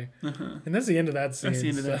hi. And that's the end of that scene. That's the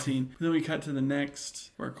end of that scene. Then we cut to the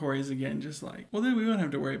next, where Corey's again just like, well, then we won't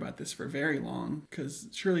have to worry about this for very long, because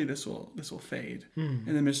surely this will fade. And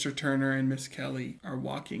then Mr. Turner and Miss Kelly are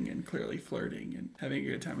walking and clearly flirting and having a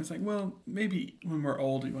good time. It's like, well, maybe when we're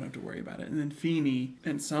old, we won't have to worry about it. And then Feeney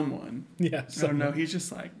and someone, I don't know, he's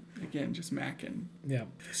just like, again, just macking. Yeah.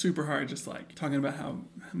 Super hard, just like talking about how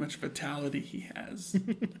much vitality he has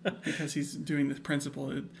because he's doing this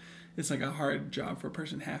principle. It's like a hard job for a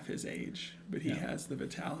person half his age, but he has the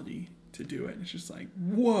vitality to do it. It's just like,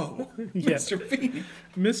 whoa, Mr. Feeney.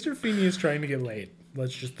 Mr. Feeney is trying to get laid.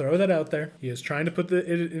 Let's just throw that out there. He is trying to put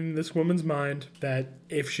it in this woman's mind that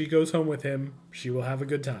if she goes home with him, she will have a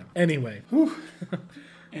good time. Anyway.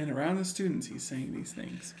 And around the students, he's saying these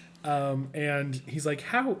things. And he's like,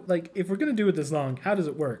 if we're going to do it this long, how does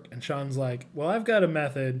it work? And Sean's like, well, I've got a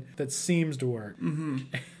method that seems to work. And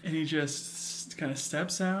he just kind of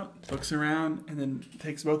steps out, looks around, and then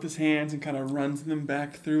takes both his hands and kind of runs them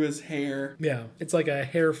back through his hair. Yeah, it's like a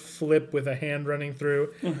hair flip with a hand running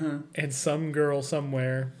through. And some girl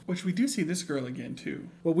somewhere. Which we do see this girl again, too.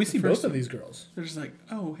 Well, we see both of these girls. They're just like,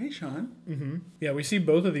 oh, hey, Sean. Yeah, we see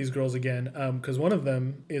both of these girls again, because one of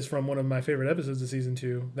them is from one of my favorite episodes of season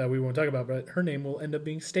 2 that we won't talk about, but her name will end up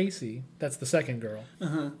being Stacy. That's the second girl.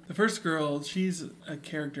 The first girl, she's a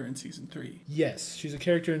character in season 3. Yes, she's a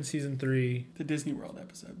character in season 3. The Disney World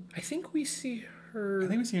episode. I think we see her... I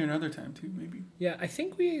think we see her another time, too, maybe. Yeah, I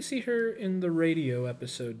think we see her in the radio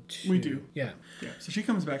episode, too. We do. Yeah. So she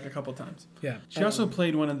comes back a couple times. Yeah. She also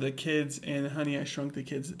played one of the kids in Honey, I Shrunk the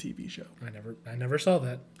Kids, the TV show. I never saw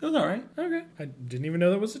that. It was all right. Okay. I didn't even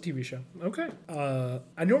know that was a TV show. Okay.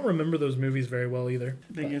 I don't remember those movies very well either.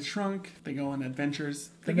 They get shrunk. They go on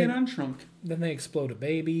adventures. They get unshrunk. Then they explode a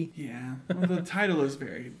baby. Yeah. Well, the title is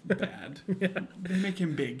very bad. They make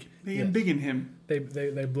him big. They embiggen him. They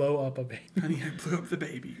blow up a baby. Honey, I blew up the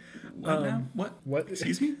baby. What now? What? What?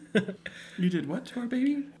 Excuse me? You did what to our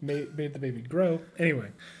baby? Made the baby grow. Anyway.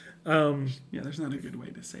 Yeah, there's not a good way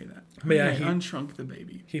to say that. But yeah, he unshrunk the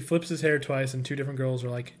baby. He flips his hair twice, and 2 different girls are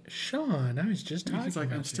like, Sean, I was just talking He's like,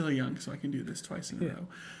 about I'm you. still young, so I can do this twice in a row.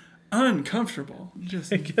 Uncomfortable.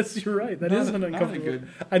 Just I guess you're right. That is uncomfortable.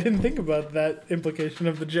 I didn't think about that implication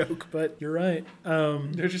of the joke, but you're right.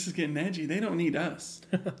 They're just getting edgy. They don't need us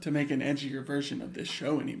to make an edgier version of this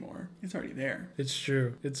show anymore. It's already there. It's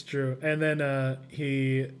true. And then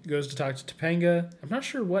he goes to talk to Topanga. I'm not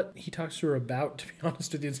sure what he talks to her about, to be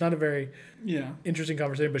honest with you. It's not a very interesting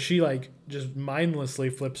conversation, but she just mindlessly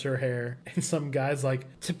flips her hair, and some guy's like,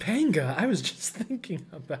 Topanga, I was just thinking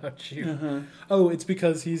about you. Oh, it's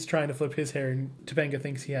because he's trying to flip his hair, and Topanga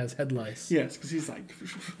thinks he has head lice. Yes, because he's like,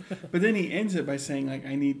 but then he ends it by saying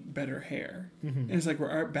I need better hair. And it's like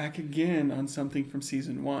we're back again on something from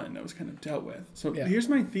season 1 that was kind of dealt with. So here's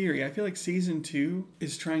my theory. I feel like season 2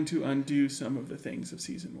 is trying to undo some of the things of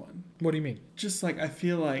season 1. What do you mean? Just I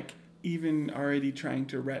feel like even already trying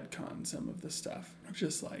to retcon some of the stuff.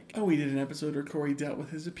 Just we did an episode where Corey dealt with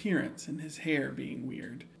his appearance and his hair being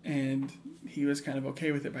weird, and he was kind of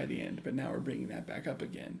okay with it by the end, but now we're bringing that back up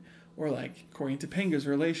again. Or Corey and Topanga's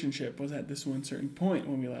relationship was at this one certain point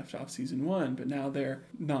when we left off season 1, but now they're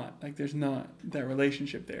not. There's not that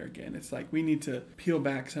relationship there again. It's we need to peel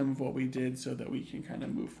back some of what we did so that we can kind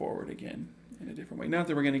of move forward again in a different way. Not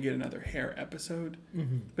that we're going to get another hair episode,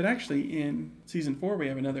 but actually in season 4 we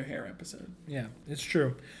have another hair episode. Yeah, it's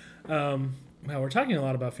true. Well, we're talking a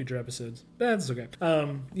lot about future episodes, but that's okay.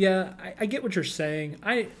 I get what you're saying.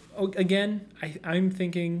 I'm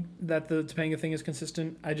thinking that the Topanga thing is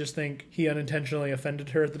consistent. I just think he unintentionally offended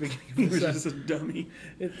her at the beginning of the He was just a dummy.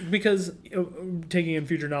 Because, taking in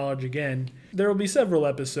future knowledge again, there will be several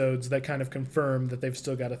episodes that kind of confirm that they've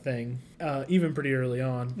still got a thing, even pretty early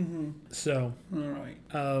on. So, all right.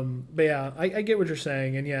 But yeah, I get what you're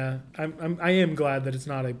saying, and yeah, I am glad that it's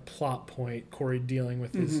not a plot point. Corey dealing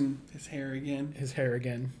with his hair again. His hair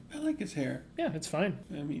again. I like his hair. Yeah, it's fine.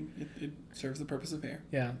 I mean, it serves the purpose of hair.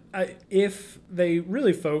 Yeah. If they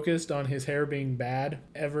really focused on his hair being bad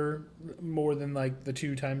ever more than the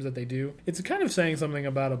 2 times that they do, it's kind of saying something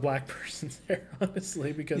about a black person's hair,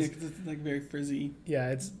 honestly, because it's very frizzy. Yeah,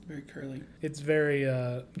 it's very curly. It's very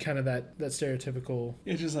kind of that stereotypical.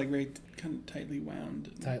 It's just very kind of tightly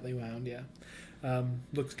wound. Tightly wound, yeah.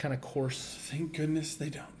 Looks kind of coarse. Thank goodness they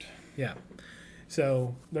don't. Yeah.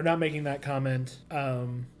 So they're not making that comment.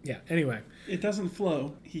 Anyway. It doesn't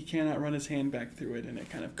flow. He cannot run his hand back through it, and it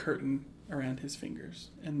kind of curtain around his fingers,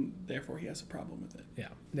 and therefore he has a problem with it.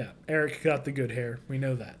 Yeah. Eric got the good hair. We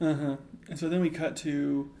know that. And so then we cut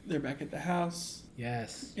to, they're back at the house.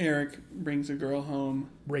 Yes. Eric brings a girl home.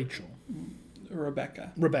 Rachel.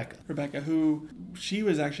 Rebecca. Rebecca. Who she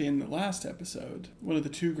was actually in the last episode, one of the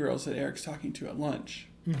two girls that Eric's talking to at lunch.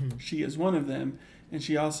 Mm-hmm. She is one of them. And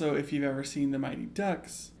she also, if you've ever seen The Mighty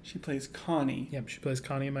Ducks, she plays Connie. Yep, she plays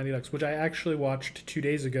Connie in Mighty Ducks, which I actually watched 2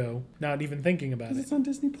 days ago, not even thinking about it. It's on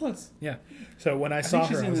Disney Plus. Yeah. So when I think saw her,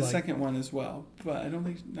 she's I in was the like, second one as well, but I don't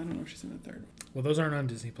know if she's in the third one. well, those aren't on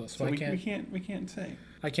Disney Plus, so So I we can't. can't say.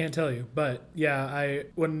 I can't tell you, but yeah,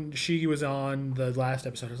 when she was on the last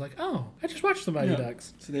episode, I was like, oh, I just watched the Mighty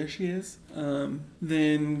Ducks. So there she is.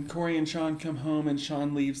 Then Corey and Sean come home, and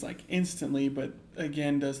Sean leaves like instantly, but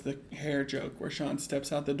again does the hair joke where Sean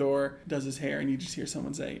steps out the door, does his hair, and you just hear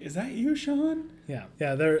someone say, "Is that you, Sean?" Yeah.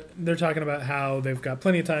 They're talking about how they've got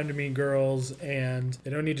plenty of time to meet girls, and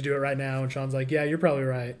they don't need to do it right now. And Sean's like, "Yeah, you're probably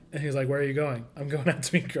right." And he's like, "Where are you going?" "I'm going out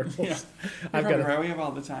to meet girls." Yeah. I've got right. We have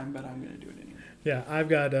all the time, but I'm going to do it anyway. Yeah, I've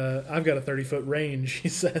got a 30-foot range, he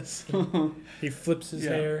says. He flips his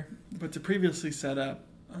hair. But to previously set up,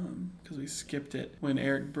 because we skipped it, when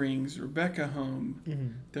Eric brings Rebecca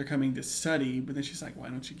home, they're coming to study, but then she's like, "Why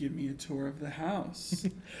don't you give me a tour of the house?"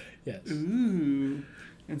 Yes. Ooh.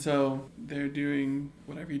 And so they're doing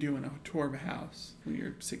whatever you do in a tour of a house when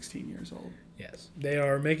you're 16 years old. Yes. They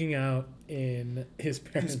are making out in his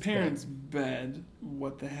parents' bed.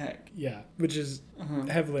 What the heck? Yeah, which is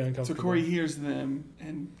heavily uncomfortable. So Corey hears them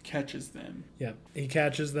and catches them. Yeah, he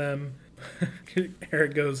catches them.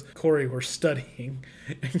 Eric goes, "Corey, we're studying."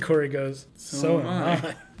 And Corey goes, "So am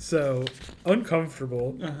I." So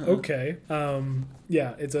uncomfortable. Okay.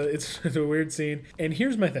 Yeah, it's a weird scene. And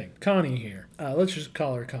here's my thing. Connie here. Let's just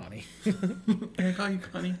call her Connie. Can I call you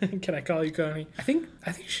Connie? Can I call you Connie? I think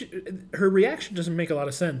her reaction doesn't make a lot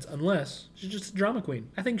of sense unless she's just a drama queen.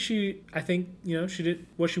 I think she did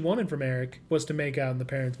what she wanted from Eric was to make out in the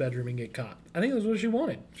parents' bedroom and get caught. I think that's what she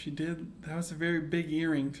wanted. She did. That was a very big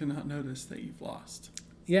earring to not notice that you've lost.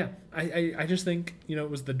 Yeah, I just think, it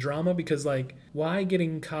was the drama because, like, why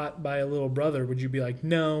getting caught by a little brother would you be like,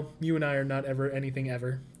 no, you and I are not ever anything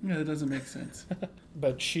ever? Yeah, that doesn't make sense.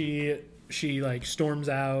 But she like storms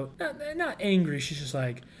out, not angry. She's just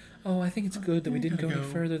like, oh, I think it's good that we didn't go any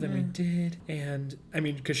further than we did. And I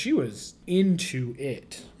mean, because she was into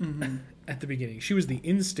it at the beginning. She was the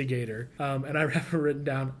instigator. And I have written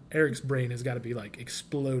down, Eric's brain has got to be like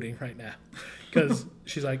exploding right now. Because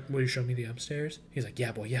she's like, will you show me the upstairs? He's like,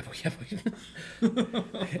 yeah, boy. And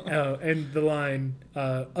the line,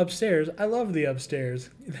 upstairs, I love the upstairs.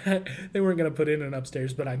 They weren't going to put in an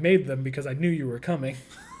upstairs, but I made them because I knew you were coming.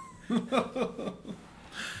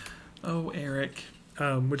 Oh, Eric.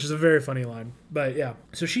 Which is a very funny line. But yeah,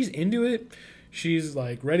 so she's into it. She's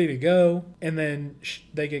like ready to go. And then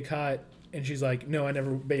they get caught. And she's like, no, I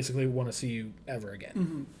never basically want to see you ever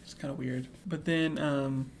again. It's kind of weird. But then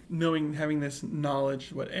having this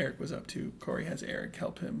knowledge what Eric was up to, Corey has Eric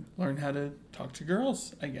help him learn how to talk to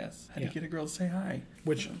girls, I guess. How to get a girl to say hi.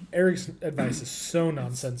 Which Eric's advice is so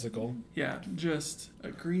nonsensical. Yeah, just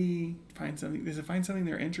agree, find something. Does it find something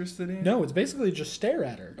they're interested in? No, it's basically just stare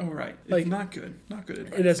at her. Oh, right. Like, it's not good. Not good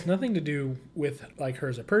advice. It has nothing to do with like her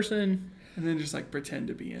as a person. And then just like pretend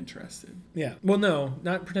to be interested. Yeah. Well, no,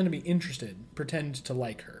 not pretend to be interested. Pretend to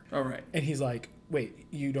like her. Oh, right. And he's like, wait,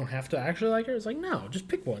 you don't have to actually like her? It's like, no, just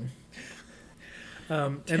pick one.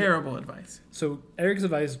 Terrible advice. So Eric's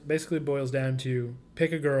advice basically boils down to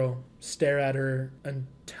pick a girl, stare at her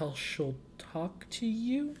until she'll talk to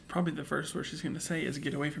you. Probably the first word she's going to say is,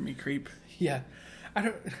 "Get away from me, creep." Yeah.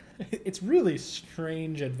 It's really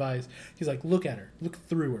strange advice. He's like, look at her, look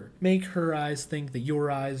through her, make her eyes think that your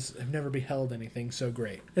eyes have never beheld anything so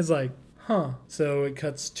great. It's like, huh. So it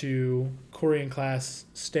cuts to Corey in class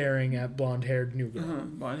staring at blonde-haired new girl.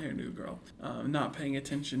 Blonde-haired new girl. Not paying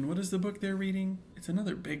attention. What is the book they're reading? It's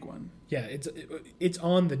another big one. Yeah, it's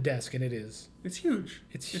on the desk, and it is. It's huge.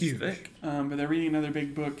 It's huge. Thick. But they're reading another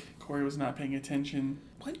big book. Corey was not paying attention.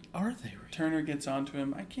 What are they reading? Turner gets onto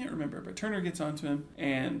him. I can't remember, but Turner gets onto him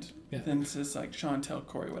and then says, like, Sean, tell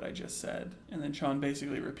Corey what I just said. And then Sean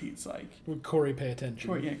basically repeats, like... Would Corey pay attention?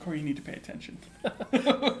 Corey, you need to pay attention.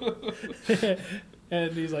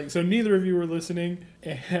 And he's like, so neither of you were listening.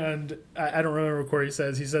 And I don't remember what Corey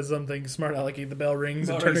says. He says something smart alecky. The bell rings.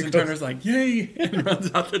 And Turner's like, yay! And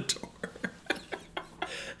runs out the door.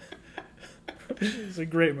 It's a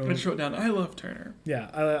great moment. I just wrote down, I love Turner.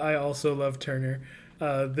 Yeah, I also love Turner.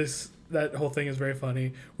 That whole thing is very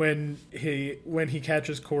funny. When he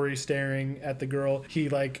catches Corey staring at the girl, he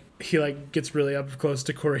like he like gets really up close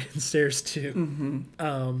to Corey and stares too.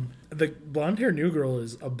 The blonde hair new girl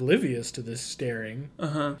is oblivious to this staring.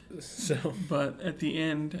 So, But at the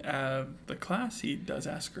end of the class, he does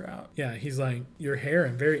ask her out. yeah, he's like, your hair,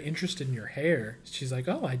 I'm very interested in your hair. She's like,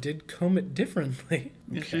 oh, I did comb it differently.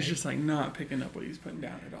 Yeah, she's just like not picking up what he's putting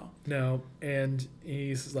down at all. No, and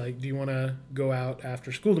he's like, do you want to go out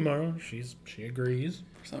after school tomorrow? She agrees.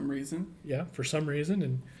 For some reason. Yeah, for some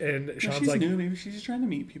reason. And Well, Sean's she's like, new. Maybe she's just trying to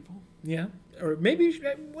meet people. yeah. Or maybe,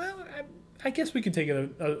 well, I guess we could take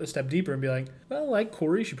it a step deeper and be like, well, like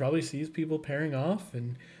Corey, she probably sees people pairing off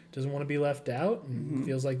and doesn't want to be left out and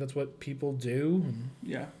feels like that's what people do.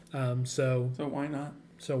 Yeah. So why not?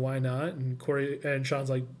 So why not? And Corey and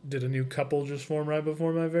Sean's like, did a new couple just form right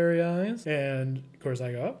before my very eyes? And Corey's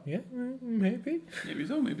like, oh, yeah, maybe. Maybe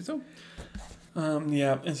so.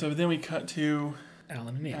 Yeah, and so then we cut to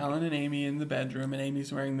Alan and Amy. Alan and Amy in the bedroom, and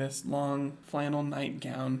Amy's wearing this long flannel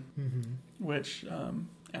nightgown, which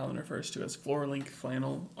Alan refers to as floor-length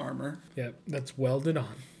flannel armor. Yeah, that's welded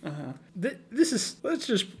on. Uh-huh. This is, let's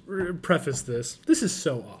just preface this. This is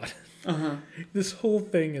so odd. This whole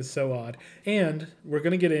thing is so odd. And we're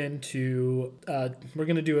going to get into, we're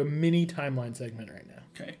going to do a mini timeline segment right now.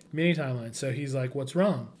 Okay. Mini timeline. So he's like, what's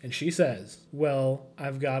wrong? And she says, well,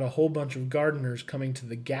 I've got a whole bunch of gardeners coming to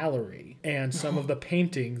the gallery, and some of the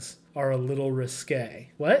paintings are a little risque.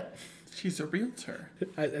 What? She's a realtor.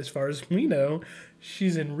 As far as we know,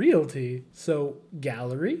 she's in realty. So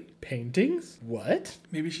gallery? Paintings? What?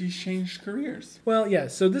 Maybe she's changed careers. Well, yeah,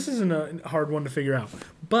 so this isn't a hard one to figure out.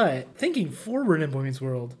 But thinking forward in Boy Meets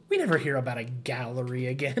World, we never hear about a gallery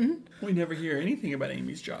again. We never hear anything about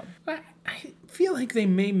Amy's job. I feel like they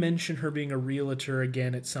may mention her being a realtor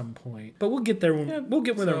again at some point. But we'll get there we'll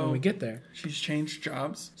get with her when we get there. She's changed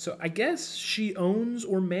jobs. So I guess she owns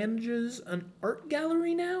or manages an art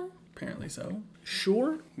gallery now? Apparently so.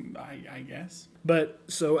 Sure. I guess. But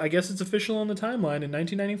so I guess it's official on the timeline in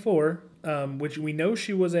 1994, which we know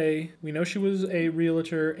she was a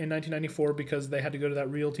realtor in 1994 because they had to go to that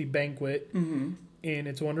realty banquet in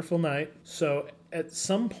It's a Wonderful Night. So at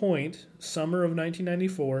some point, summer of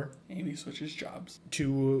 1994, Amy switches jobs.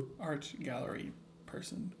 to Art gallery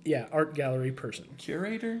person. art gallery person.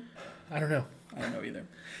 Curator? I don't know. I don't know either.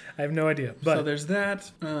 I have no idea. But So there's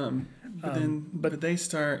that. But they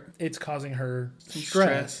start it's causing her some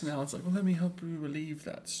stress. stress. Now it's like, well, let me help you relieve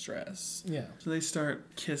that stress. Yeah. So they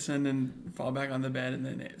start kissing and fall back on the bed, and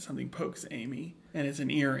then something pokes Amy, and it's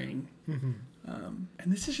an earring.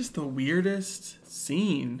 And this is just the weirdest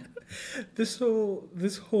scene. This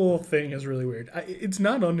whole thing is really weird. It's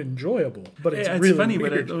not unenjoyable, but it's It's really funny,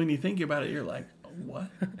 weird. but when you think about it, you're like, what?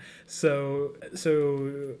 So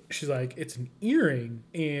she's like, it's an earring,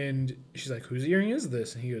 and she's like, whose earring is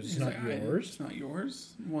this? And he goes, it's not yours. It's not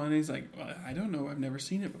yours. One, he's like, well, I don't know. I've never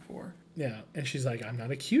seen it before. Yeah, and she's like, I'm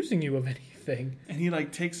not accusing you of anything. And he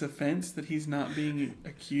like takes offense that he's not being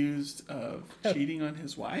accused of cheating on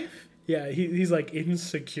his wife. Yeah, he's like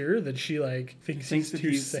insecure that she like thinks he's that too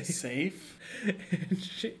he's safe. safe. And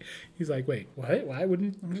he's like, wait, what? Why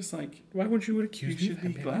wouldn't you accuse me? You should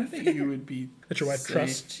be glad that you would be that your wife safe,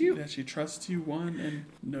 trusts you. That she trusts you. One, and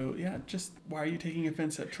no, yeah, just why are you taking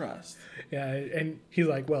offense at trust? Yeah, and he's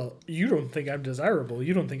like, well, you don't think I'm desirable.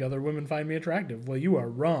 You don't think other women find me attractive. Well, you are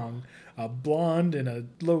wrong. A blonde in a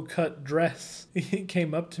low-cut dress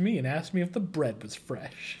came up to me and asked me if the bread was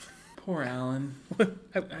fresh. Poor Alan.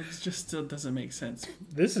 It just still doesn't make sense.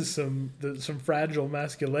 This is some fragile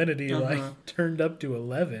masculinity like turned up to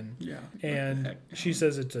 11. Yeah. And she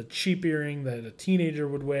says it's a cheap earring that a teenager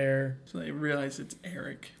would wear. So they realize it's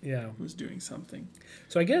Eric. Yeah. Who's doing something.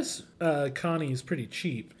 So I guess Connie is pretty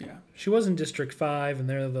cheap. Yeah. She was in District 5, and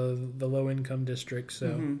they're the low-income district,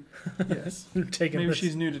 so... Yes. Maybe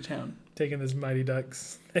she's new to town. Taking this Mighty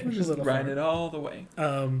Ducks. We'll just ride it all the way.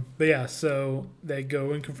 But yeah, so they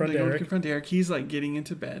go and confront Eric. He's like getting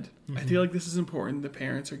into bed. I feel like this is important. The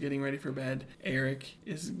parents are getting ready for bed. Eric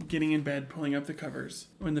is getting in bed, pulling up the covers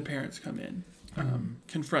when the parents come in.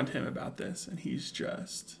 Confront him about this, and he's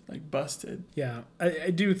just like busted. Yeah,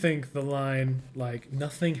 I do think the line like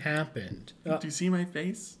nothing happened. Do you see my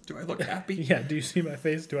face? Do I look happy? Yeah, do you see my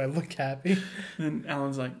face? Do I look happy? And then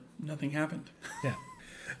Alan's like, nothing happened. Yeah.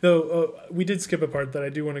 Though we did skip a part that I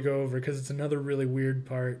do want to go over because it's another really weird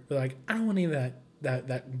part. But like, I don't want any of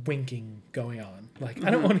that winking going on. Like,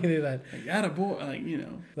 I don't want any of that. Like, attaboy, like, you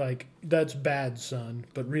know. Like, that's bad, son.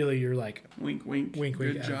 But really, you're like, wink, wink. Wink,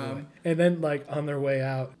 good wink. job. Attaboy. And then, like, on their way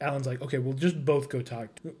out, Alan's like, okay, we'll just both go talk.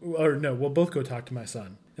 We'll both go talk to my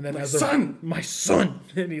son. And then My son! my son!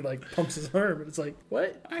 And he like pumps his arm and it's like,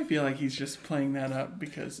 what? I feel like he's just playing that up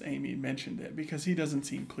because Amy mentioned it, because he doesn't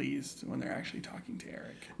seem pleased when they're actually talking to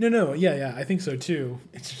Eric. No, yeah, I think so too.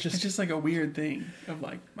 It's It's just like a weird thing of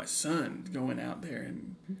like, my son going out there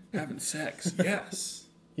and having sex. Yes.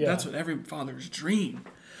 Yeah. That's what every father's dream.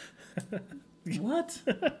 What?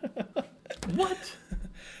 What?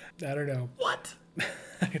 I don't know. What?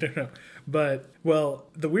 I don't know. But, well,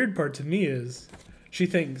 the weird part to me is she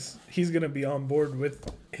thinks he's going to be on board with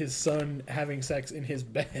his son having sex in his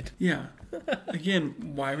bed. Yeah. Again,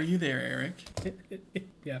 why were you there, Eric?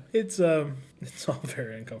 Yeah, it's all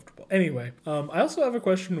very uncomfortable. Anyway, I also have a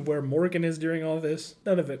question of where Morgan is during all this.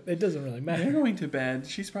 None of it doesn't really They're matter. going to bed.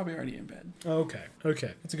 She's probably already in bed. Okay,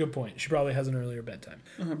 that's a good point. She probably has an earlier bedtime.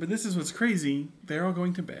 But this is what's crazy. They're all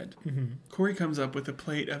going to bed. Mm-hmm. Corey comes up with a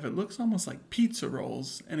plate of, it looks almost like pizza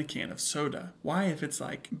rolls and a can of soda. Why, if it's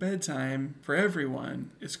like bedtime for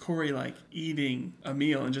everyone, is Corey like eating a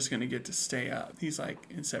meal and just going to get to stay up? He's like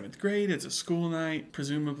in 7th grade. It's a school night,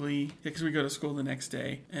 presumably. Because we go to school the next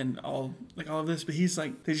day and all of this. But he's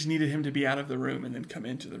like, they just needed him to be out of the room and then come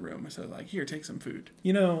into the room. So like, here, take some food.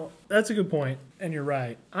 You know, that's a good point, and you're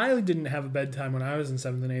right. I didn't have a bedtime when I was in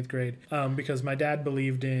 7th and 8th grade because my dad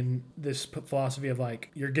believed in this philosophy of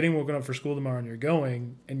like, you're getting woken up for school tomorrow and you're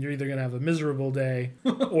going, and you're either going to have a miserable day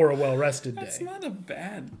or a well-rested day. That's not a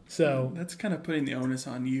bad... So that's kind of putting the onus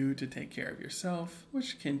on you to take care of yourself,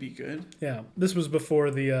 which can be good. yeah, this was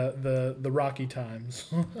before the rocky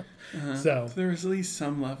times. So there was at least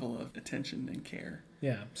some level of attention and care.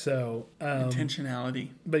 yeah, so Intentionality.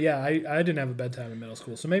 but yeah, I didn't have a bedtime in middle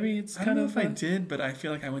school, so maybe it's I kind don't know of if I did, but I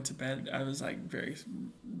feel like I went to bed. I was like very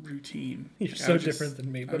routine. You're Like, so different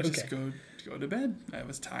than me, I but would okay. just go to bed. I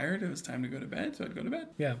was tired. It was time to go to bed, so I'd go to bed.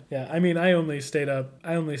 Yeah. I mean, I only stayed up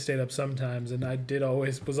sometimes, and I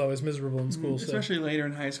was always miserable in school. So Especially later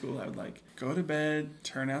in high school, I would like go to bed,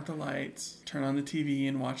 turn out the lights, turn on the TV,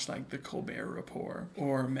 and watch like the Colbert Report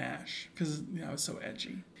or MASH because I was so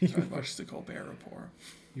edgy. So I'd watch the Colbert Report.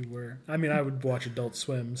 you were. I mean, I would watch Adult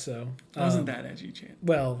Swim, so I wasn't that edgy, Chan.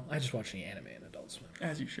 well, I just watch the anime and Adult Swim.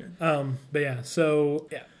 As you should. But yeah, so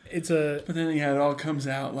yeah, it's a But then, it all comes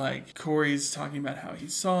out like Corey's talking about how he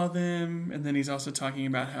saw them, and then he's also talking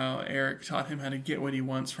about how Eric taught him how to get what he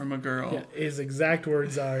wants from a girl. yeah, his exact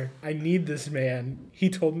words are, "I need this man. He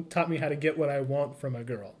taught me how to get what I want from a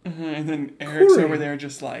girl." And then Eric's Corey. over there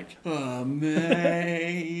just like, amazing,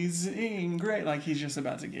 great. Like he's just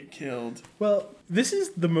about to get killed. Well, this is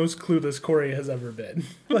the most clueless Corey has ever been.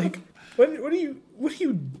 Like, what are you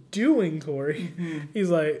doing, Corey? Mm-hmm. He's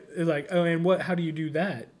like, oh, and how do you do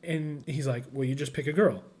that? And he's like, well, you just pick a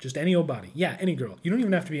girl, just any old body. Yeah, any girl. You don't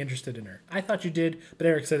even have to be interested in her. I thought you did, but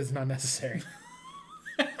Eric said it's not necessary.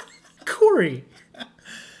 Corey,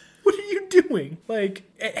 what are you doing? Like,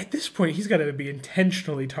 at this point, he's got to be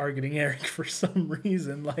intentionally targeting Eric for some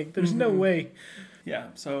reason. Like, there's no way. Yeah,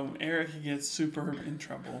 so Eric gets super in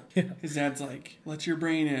trouble. Yeah. His dad's like, let your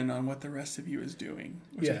brain in on what the rest of you is doing,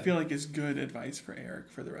 which I Yeah. feel like is good advice for Eric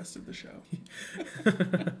for the rest of the show.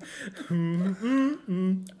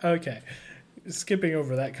 Okay, skipping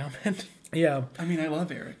over that comment. Yeah. I mean, I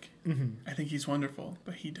love Eric. I think he's wonderful,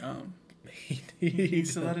 but he dumb. He He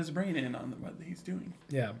needs to let his brain in on what he's doing.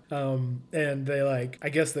 Yeah. And they I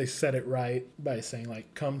guess they said it right by saying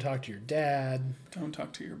like, come talk to your dad. Don't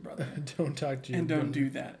talk to your brother. Don't talk to your And don't brother. do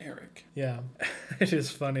that, Eric. Yeah. It is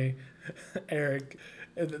funny. Eric,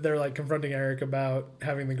 they're like confronting Eric about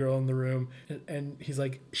having the girl in the room. And he's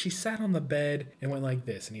like, she sat on the bed and went like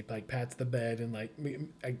this. And he like pats the bed and like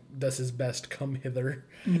does his best, come hither.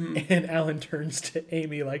 And Alan turns to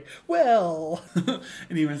Amy like, well.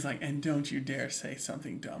 And he was like, and don't you dare say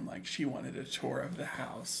something dumb like she wanted a tour of the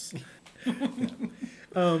house.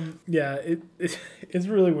 Yeah, it's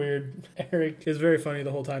really weird. Eric is very funny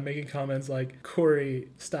the whole time, making comments like, Corey,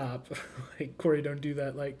 stop. Like, Corey, don't do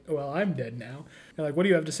that. Like, well, I'm dead now. And like, what do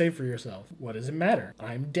you have to say for yourself? What does it matter?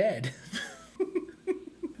 I'm dead.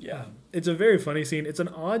 Yeah. It's a very funny scene. It's an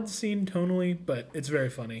odd scene tonally, but it's very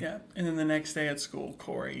funny. Yeah. And then the next day at school,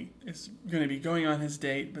 Corey is going to be going on his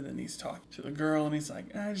date, but then he's talking to the girl and he's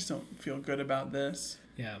like, I just don't feel good about this.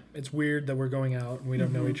 Yeah, it's weird that we're going out and we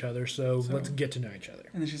don't know each other, so let's get to know each other.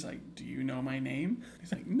 And then she's like, do you know my name?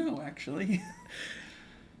 He's like, no, actually.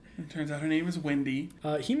 And it turns out her name is Wendy.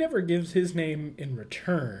 He never gives his name in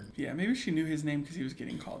return. Yeah, maybe she knew his name because he was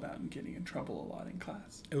getting called out and getting in trouble a lot in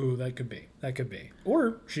class. Oh, that could be. That could be.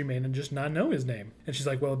 Or she may just not know his name. And she's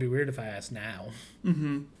like, well, it'd be weird if I asked now.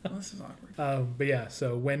 Well, this is awkward. But yeah,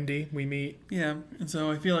 so Wendy, we meet. Yeah, and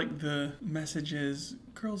so I feel like the message is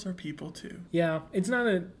girls are people too. Yeah, it's not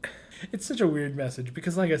It's such a weird message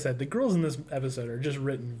because, like I said, the girls in this episode are just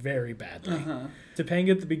written very badly. Uh-huh.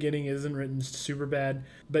 Topanga at the beginning isn't written super bad,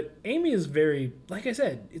 but Amy is very, like I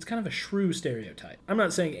said, it's kind of a shrew stereotype. I'm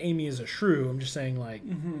not saying Amy is a shrew. I'm just saying, like,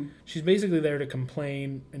 she's basically there to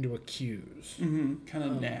complain and to accuse. Kind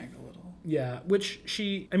of nag a little. Yeah, which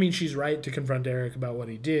she's right to confront Eric about what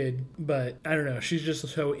he did, but I don't know, she's just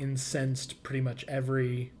so incensed pretty much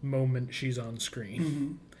every moment she's on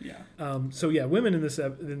screen. Yeah. So yeah, women in this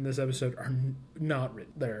episode are not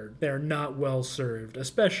they're not well served,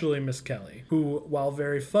 especially Miss Kelly, who, while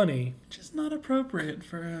very funny, Just not appropriate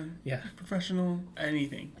for a professional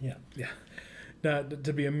anything. Yeah. Not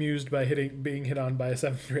to be amused by being hit on by a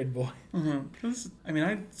 7th grade boy. I mean,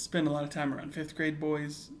 I spend a lot of time around 5th grade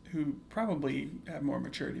boys who probably have more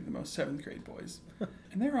maturity than most 7th grade boys.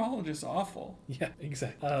 And they're all just awful. Yeah,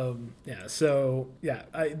 exactly.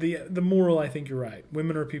 The moral, I think you're right.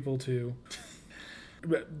 Women are people too.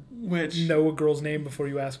 Which know a girl's name before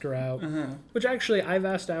you ask her out. Which actually, I've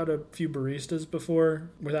asked out a few baristas before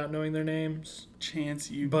without knowing their names. Chance,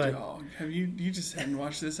 dog. You just hadn't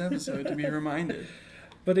watched this episode to be reminded.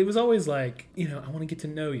 But it was always like, I want to get to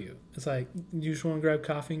know you. It's like, you just want to grab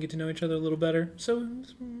coffee and get to know each other a little better. So,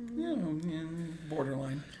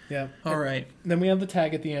 borderline. Yeah. All right. Then we have the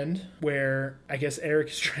tag at the end where I guess Eric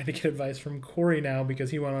is trying to get advice from Corey now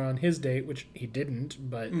because he went on his date, which he didn't,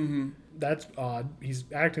 but that's odd. He's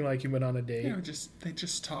acting like he went on a date. Yeah, they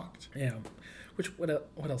just talked. Yeah. Which what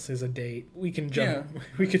else is a date? We can jump. Yeah.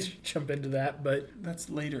 We could jump into that, but that's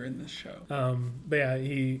later in this show. But yeah,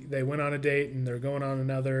 they went on a date and they're going on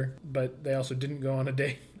another, but they also didn't go on a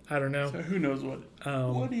date. I don't know. So who knows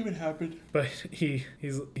what even happened? But he's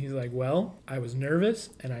like, well, I was nervous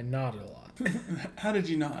and I nodded a lot. How did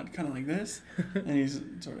you nod? Kind of like this? And he's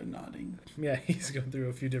sort of nodding. Yeah, he's going through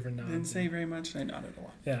a few different nods. Didn't say very much, and I nodded a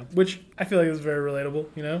lot. Yeah, which I feel like is very relatable,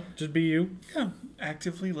 Just be you. Yeah,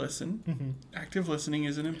 actively listen. Active listening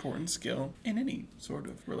is an important skill in any sort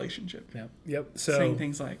of relationship. Yeah. Yep. So saying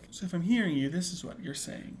things like, so if I'm hearing you, this is what you're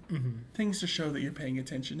saying. Things to show that you're paying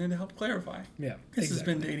attention and to help clarify. Yeah, This has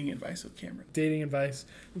been Dating Advice with Cameron. Dating Advice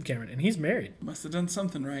with Cameron. And he's married. Must have done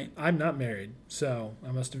something right. I'm not married, so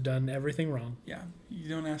I must have done everything wrong. Yeah. You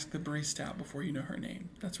don't ask the barista out before you know her name.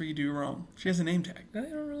 That's where you do wrong. She has a name tag.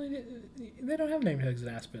 They don't have name tags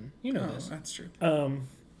at Aspen. You know this. That's true.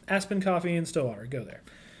 Aspen Coffee in Stillwater. Go there.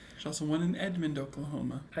 There's also one in Edmond,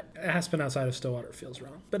 Oklahoma. Aspen outside of Stillwater feels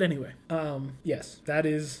wrong. But anyway, yes,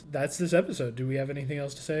 that's this episode. Do we have anything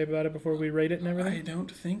else to say about it before we rate it and everything? I don't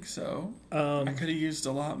think so. I could have used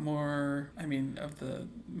a lot more, of the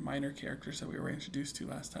minor characters that we were introduced to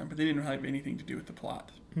last time, but they didn't have anything to do with the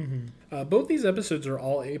plot. Both these episodes are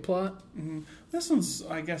all A-plot. This one's,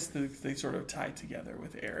 I guess, they sort of tie together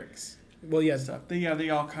with Eric's. Well, yeah. Stuff. They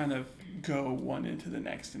all kind of go one into the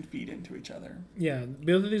next and feed into each other. Yeah,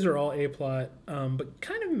 both of these are all A-plot, but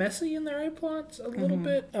kind of messy in their A-plots a little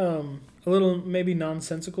bit. A little, maybe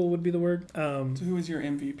nonsensical would be the word. So who is your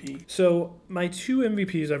MVP? So my 2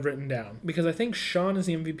 MVPs I've written down, because I think Sean is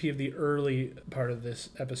the MVP of the early part of this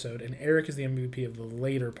episode, and Eric is the MVP of the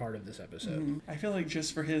later part of this episode. I feel like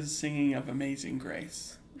just for his singing of Amazing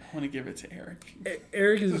Grace, I want to give it to Eric.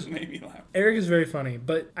 Eric is made me laugh. Eric is very funny,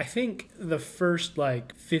 but I think the first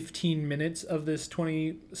 15 minutes of this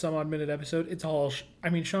 20 some odd minute episode, it's all.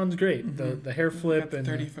 Sean's great. The hair flip and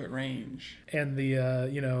 30-foot range, and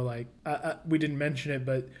the we didn't mention it,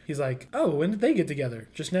 but he's like, oh, when did they get together?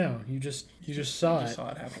 Just now. You just saw it. Saw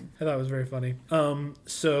it happen. I thought it was very funny.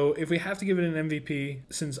 So if we have to give it an MVP,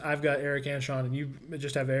 since I've got Eric and Sean, and you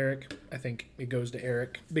just have Eric, I think it goes to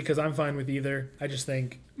Eric because I'm fine with either. I just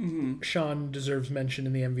think Sean deserves mention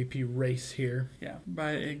in the MVP race here. Yeah,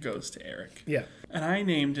 but it goes to Eric. Yeah. And I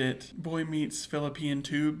named it Boy Meets Philippine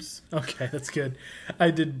Tubes. Okay, that's good.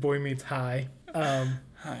 I did Boy Meets Hi.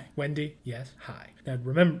 Hi. Wendy, yes, hi. Now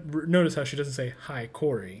notice how she doesn't say hi,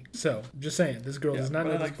 Corey. So, just saying, this girl does not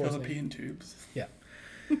know this Philippine Tubes. Yeah.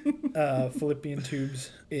 Philippine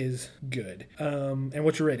Tubes is good. And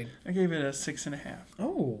what's your rating? I gave it a 6.5.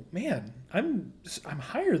 Oh man, I'm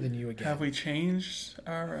higher than you again. Have we changed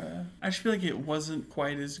our? I just feel like it wasn't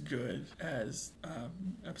quite as good as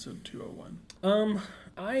episode 201.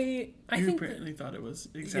 I you think apparently thought it was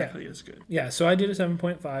exactly as good. Yeah, so I did a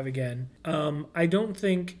 7.5 again. I don't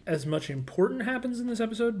think as much important happens in this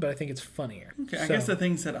episode, but I think it's funnier. Okay, I guess the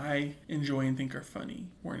things that I enjoy and think are funny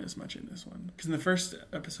weren't as much in this one. Because in the first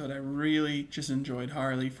episode, I really just enjoyed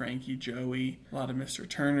Harley, Frankie, Joey, a lot of Mr.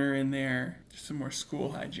 Turner in there. some more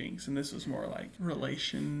school hijinks, and this was more like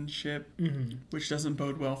relationship, Mm-hmm. which doesn't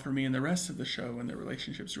bode well for me in the rest of the show when the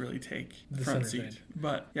relationships really take The front center seat. stage.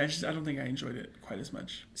 But yeah, I don't think I enjoyed it quite as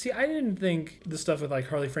much. See, I didn't think the stuff with like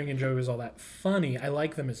Harley, Frank, and Joey was all that funny. I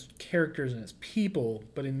like them as characters and as people,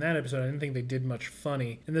 but in that episode, I didn't think they did much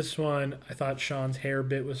funny. In this one, I thought Sean's hair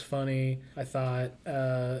bit was funny. I thought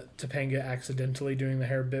Topanga accidentally doing the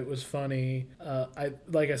hair bit was funny.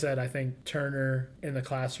 Like I said, I think Turner in the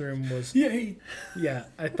classroom was Yay! yeah.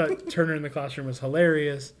 I thought Turner in the classroom was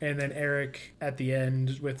hilarious, and then Eric at the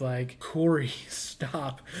end with like Corey,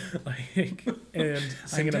 stop, like and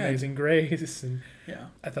singing dead. Amazing Grace, and Yeah.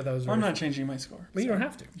 I thought that was. Well, I'm very not changing my score. Well, you so don't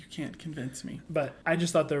have to. You can't convince me. But I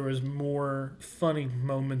just thought there was more funny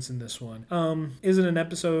moments in this one. Is it an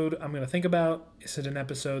episode I'm going to think about? Is it an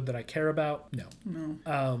episode that I care about? No.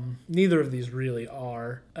 No. Neither of these really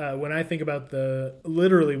are. When I think about the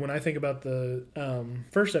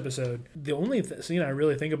first episode, the only scene I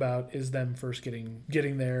really think about is them first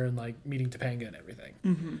getting there and like meeting Topanga and everything.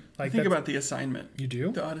 Mm-hmm. Like think about the assignment. You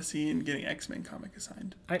do? The Odyssey and getting X-Men comic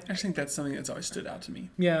assigned. I just think that's something that's always stood out to me.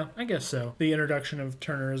 Yeah, I guess so. The introduction of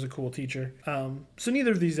Turner as a cool teacher. So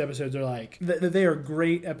neither of these episodes are like they are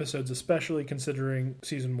great episodes, especially considering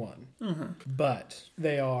season 1. Mm-hmm. But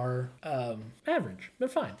they are average. They're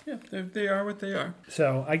fine. Yeah, they are what they are.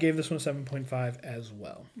 So I gave this one a 7.5 as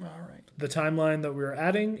well. All right. The timeline that we're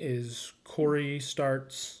adding is Corey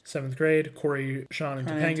starts 7th grade. Corey, Sean, and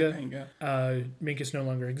Topanga. Minkus no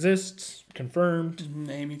longer exists. Confirmed. Mm-hmm.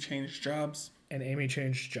 Amy changed jobs. And Amy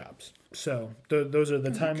changed jobs. So those are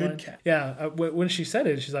the timelines. Good cat. Yeah, when she said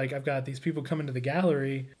it, she's like, I've got these people coming to the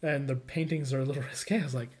gallery and the paintings are a little risque. I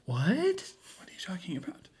was like, what? What are you talking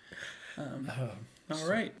about? All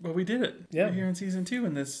right. Well, we did it. Yeah. We're here in season 2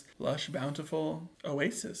 in this lush, bountiful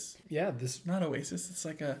oasis. Yeah, this... Not oasis. It's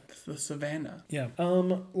like the savannah. Yeah.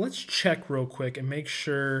 Let's check real quick and make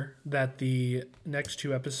sure that the next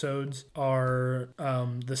 2 episodes are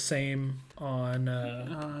the same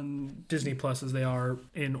on Disney Plus as they are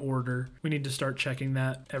in order. We need to start checking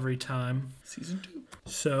that every time. Season 2.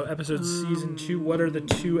 So, season 2, what are the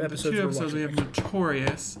 2 episodes we're watching? We have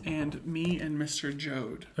Notorious and Me and Mr.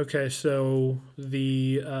 Jode. Okay, so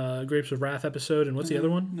the Grapes of Wrath episode, and what's the other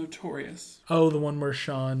one? Notorious. Oh, the one where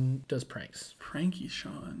Sean does pranks. Pranky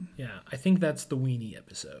Sean. Yeah, I think that's the Weenie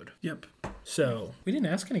episode. Yep. So, we didn't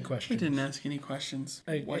ask any We questions. didn't ask any questions.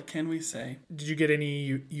 What can we say? Did you get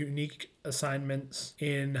any unique assignments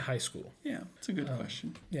in high school? Yeah, it's a good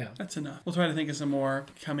question. Yeah. That's enough. We'll try to think of some more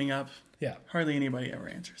coming up. Yeah. Hardly anybody ever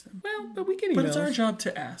answers them. Well, but we get emails. But it's our job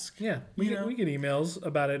to ask. Yeah, we get emails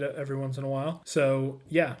about it every once in a while. So,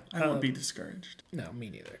 yeah. I won't be discouraged. No,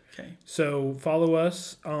 me neither. Okay. So, follow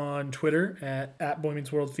us on Twitter at Boy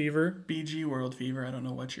Meets World Fever. BG World Fever. I don't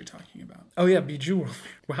know what you're talking about. Oh, yeah, BG World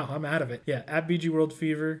Fever. Wow, I'm out of it. Yeah, at BG World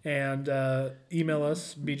Fever. And email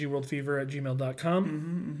us,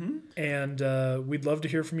 bgworldfever@gmail.com. And we'd love to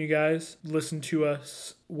hear from you guys. Listen to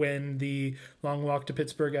us when the Long Walk to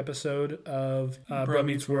Pittsburgh episode of Bro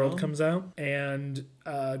Meets World comes out. And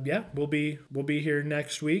yeah, we'll be here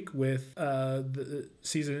next week with the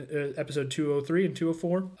season episode 203 and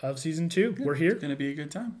 204 of season 2. We're here. It's gonna be a good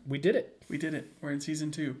time. We did it. We did it. We're in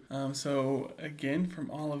season 2. So again, from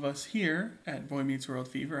all of us here at Boy Meets World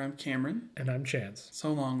Fever, I'm Cameron. And I'm Chance.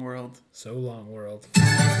 So long, world. So long, world.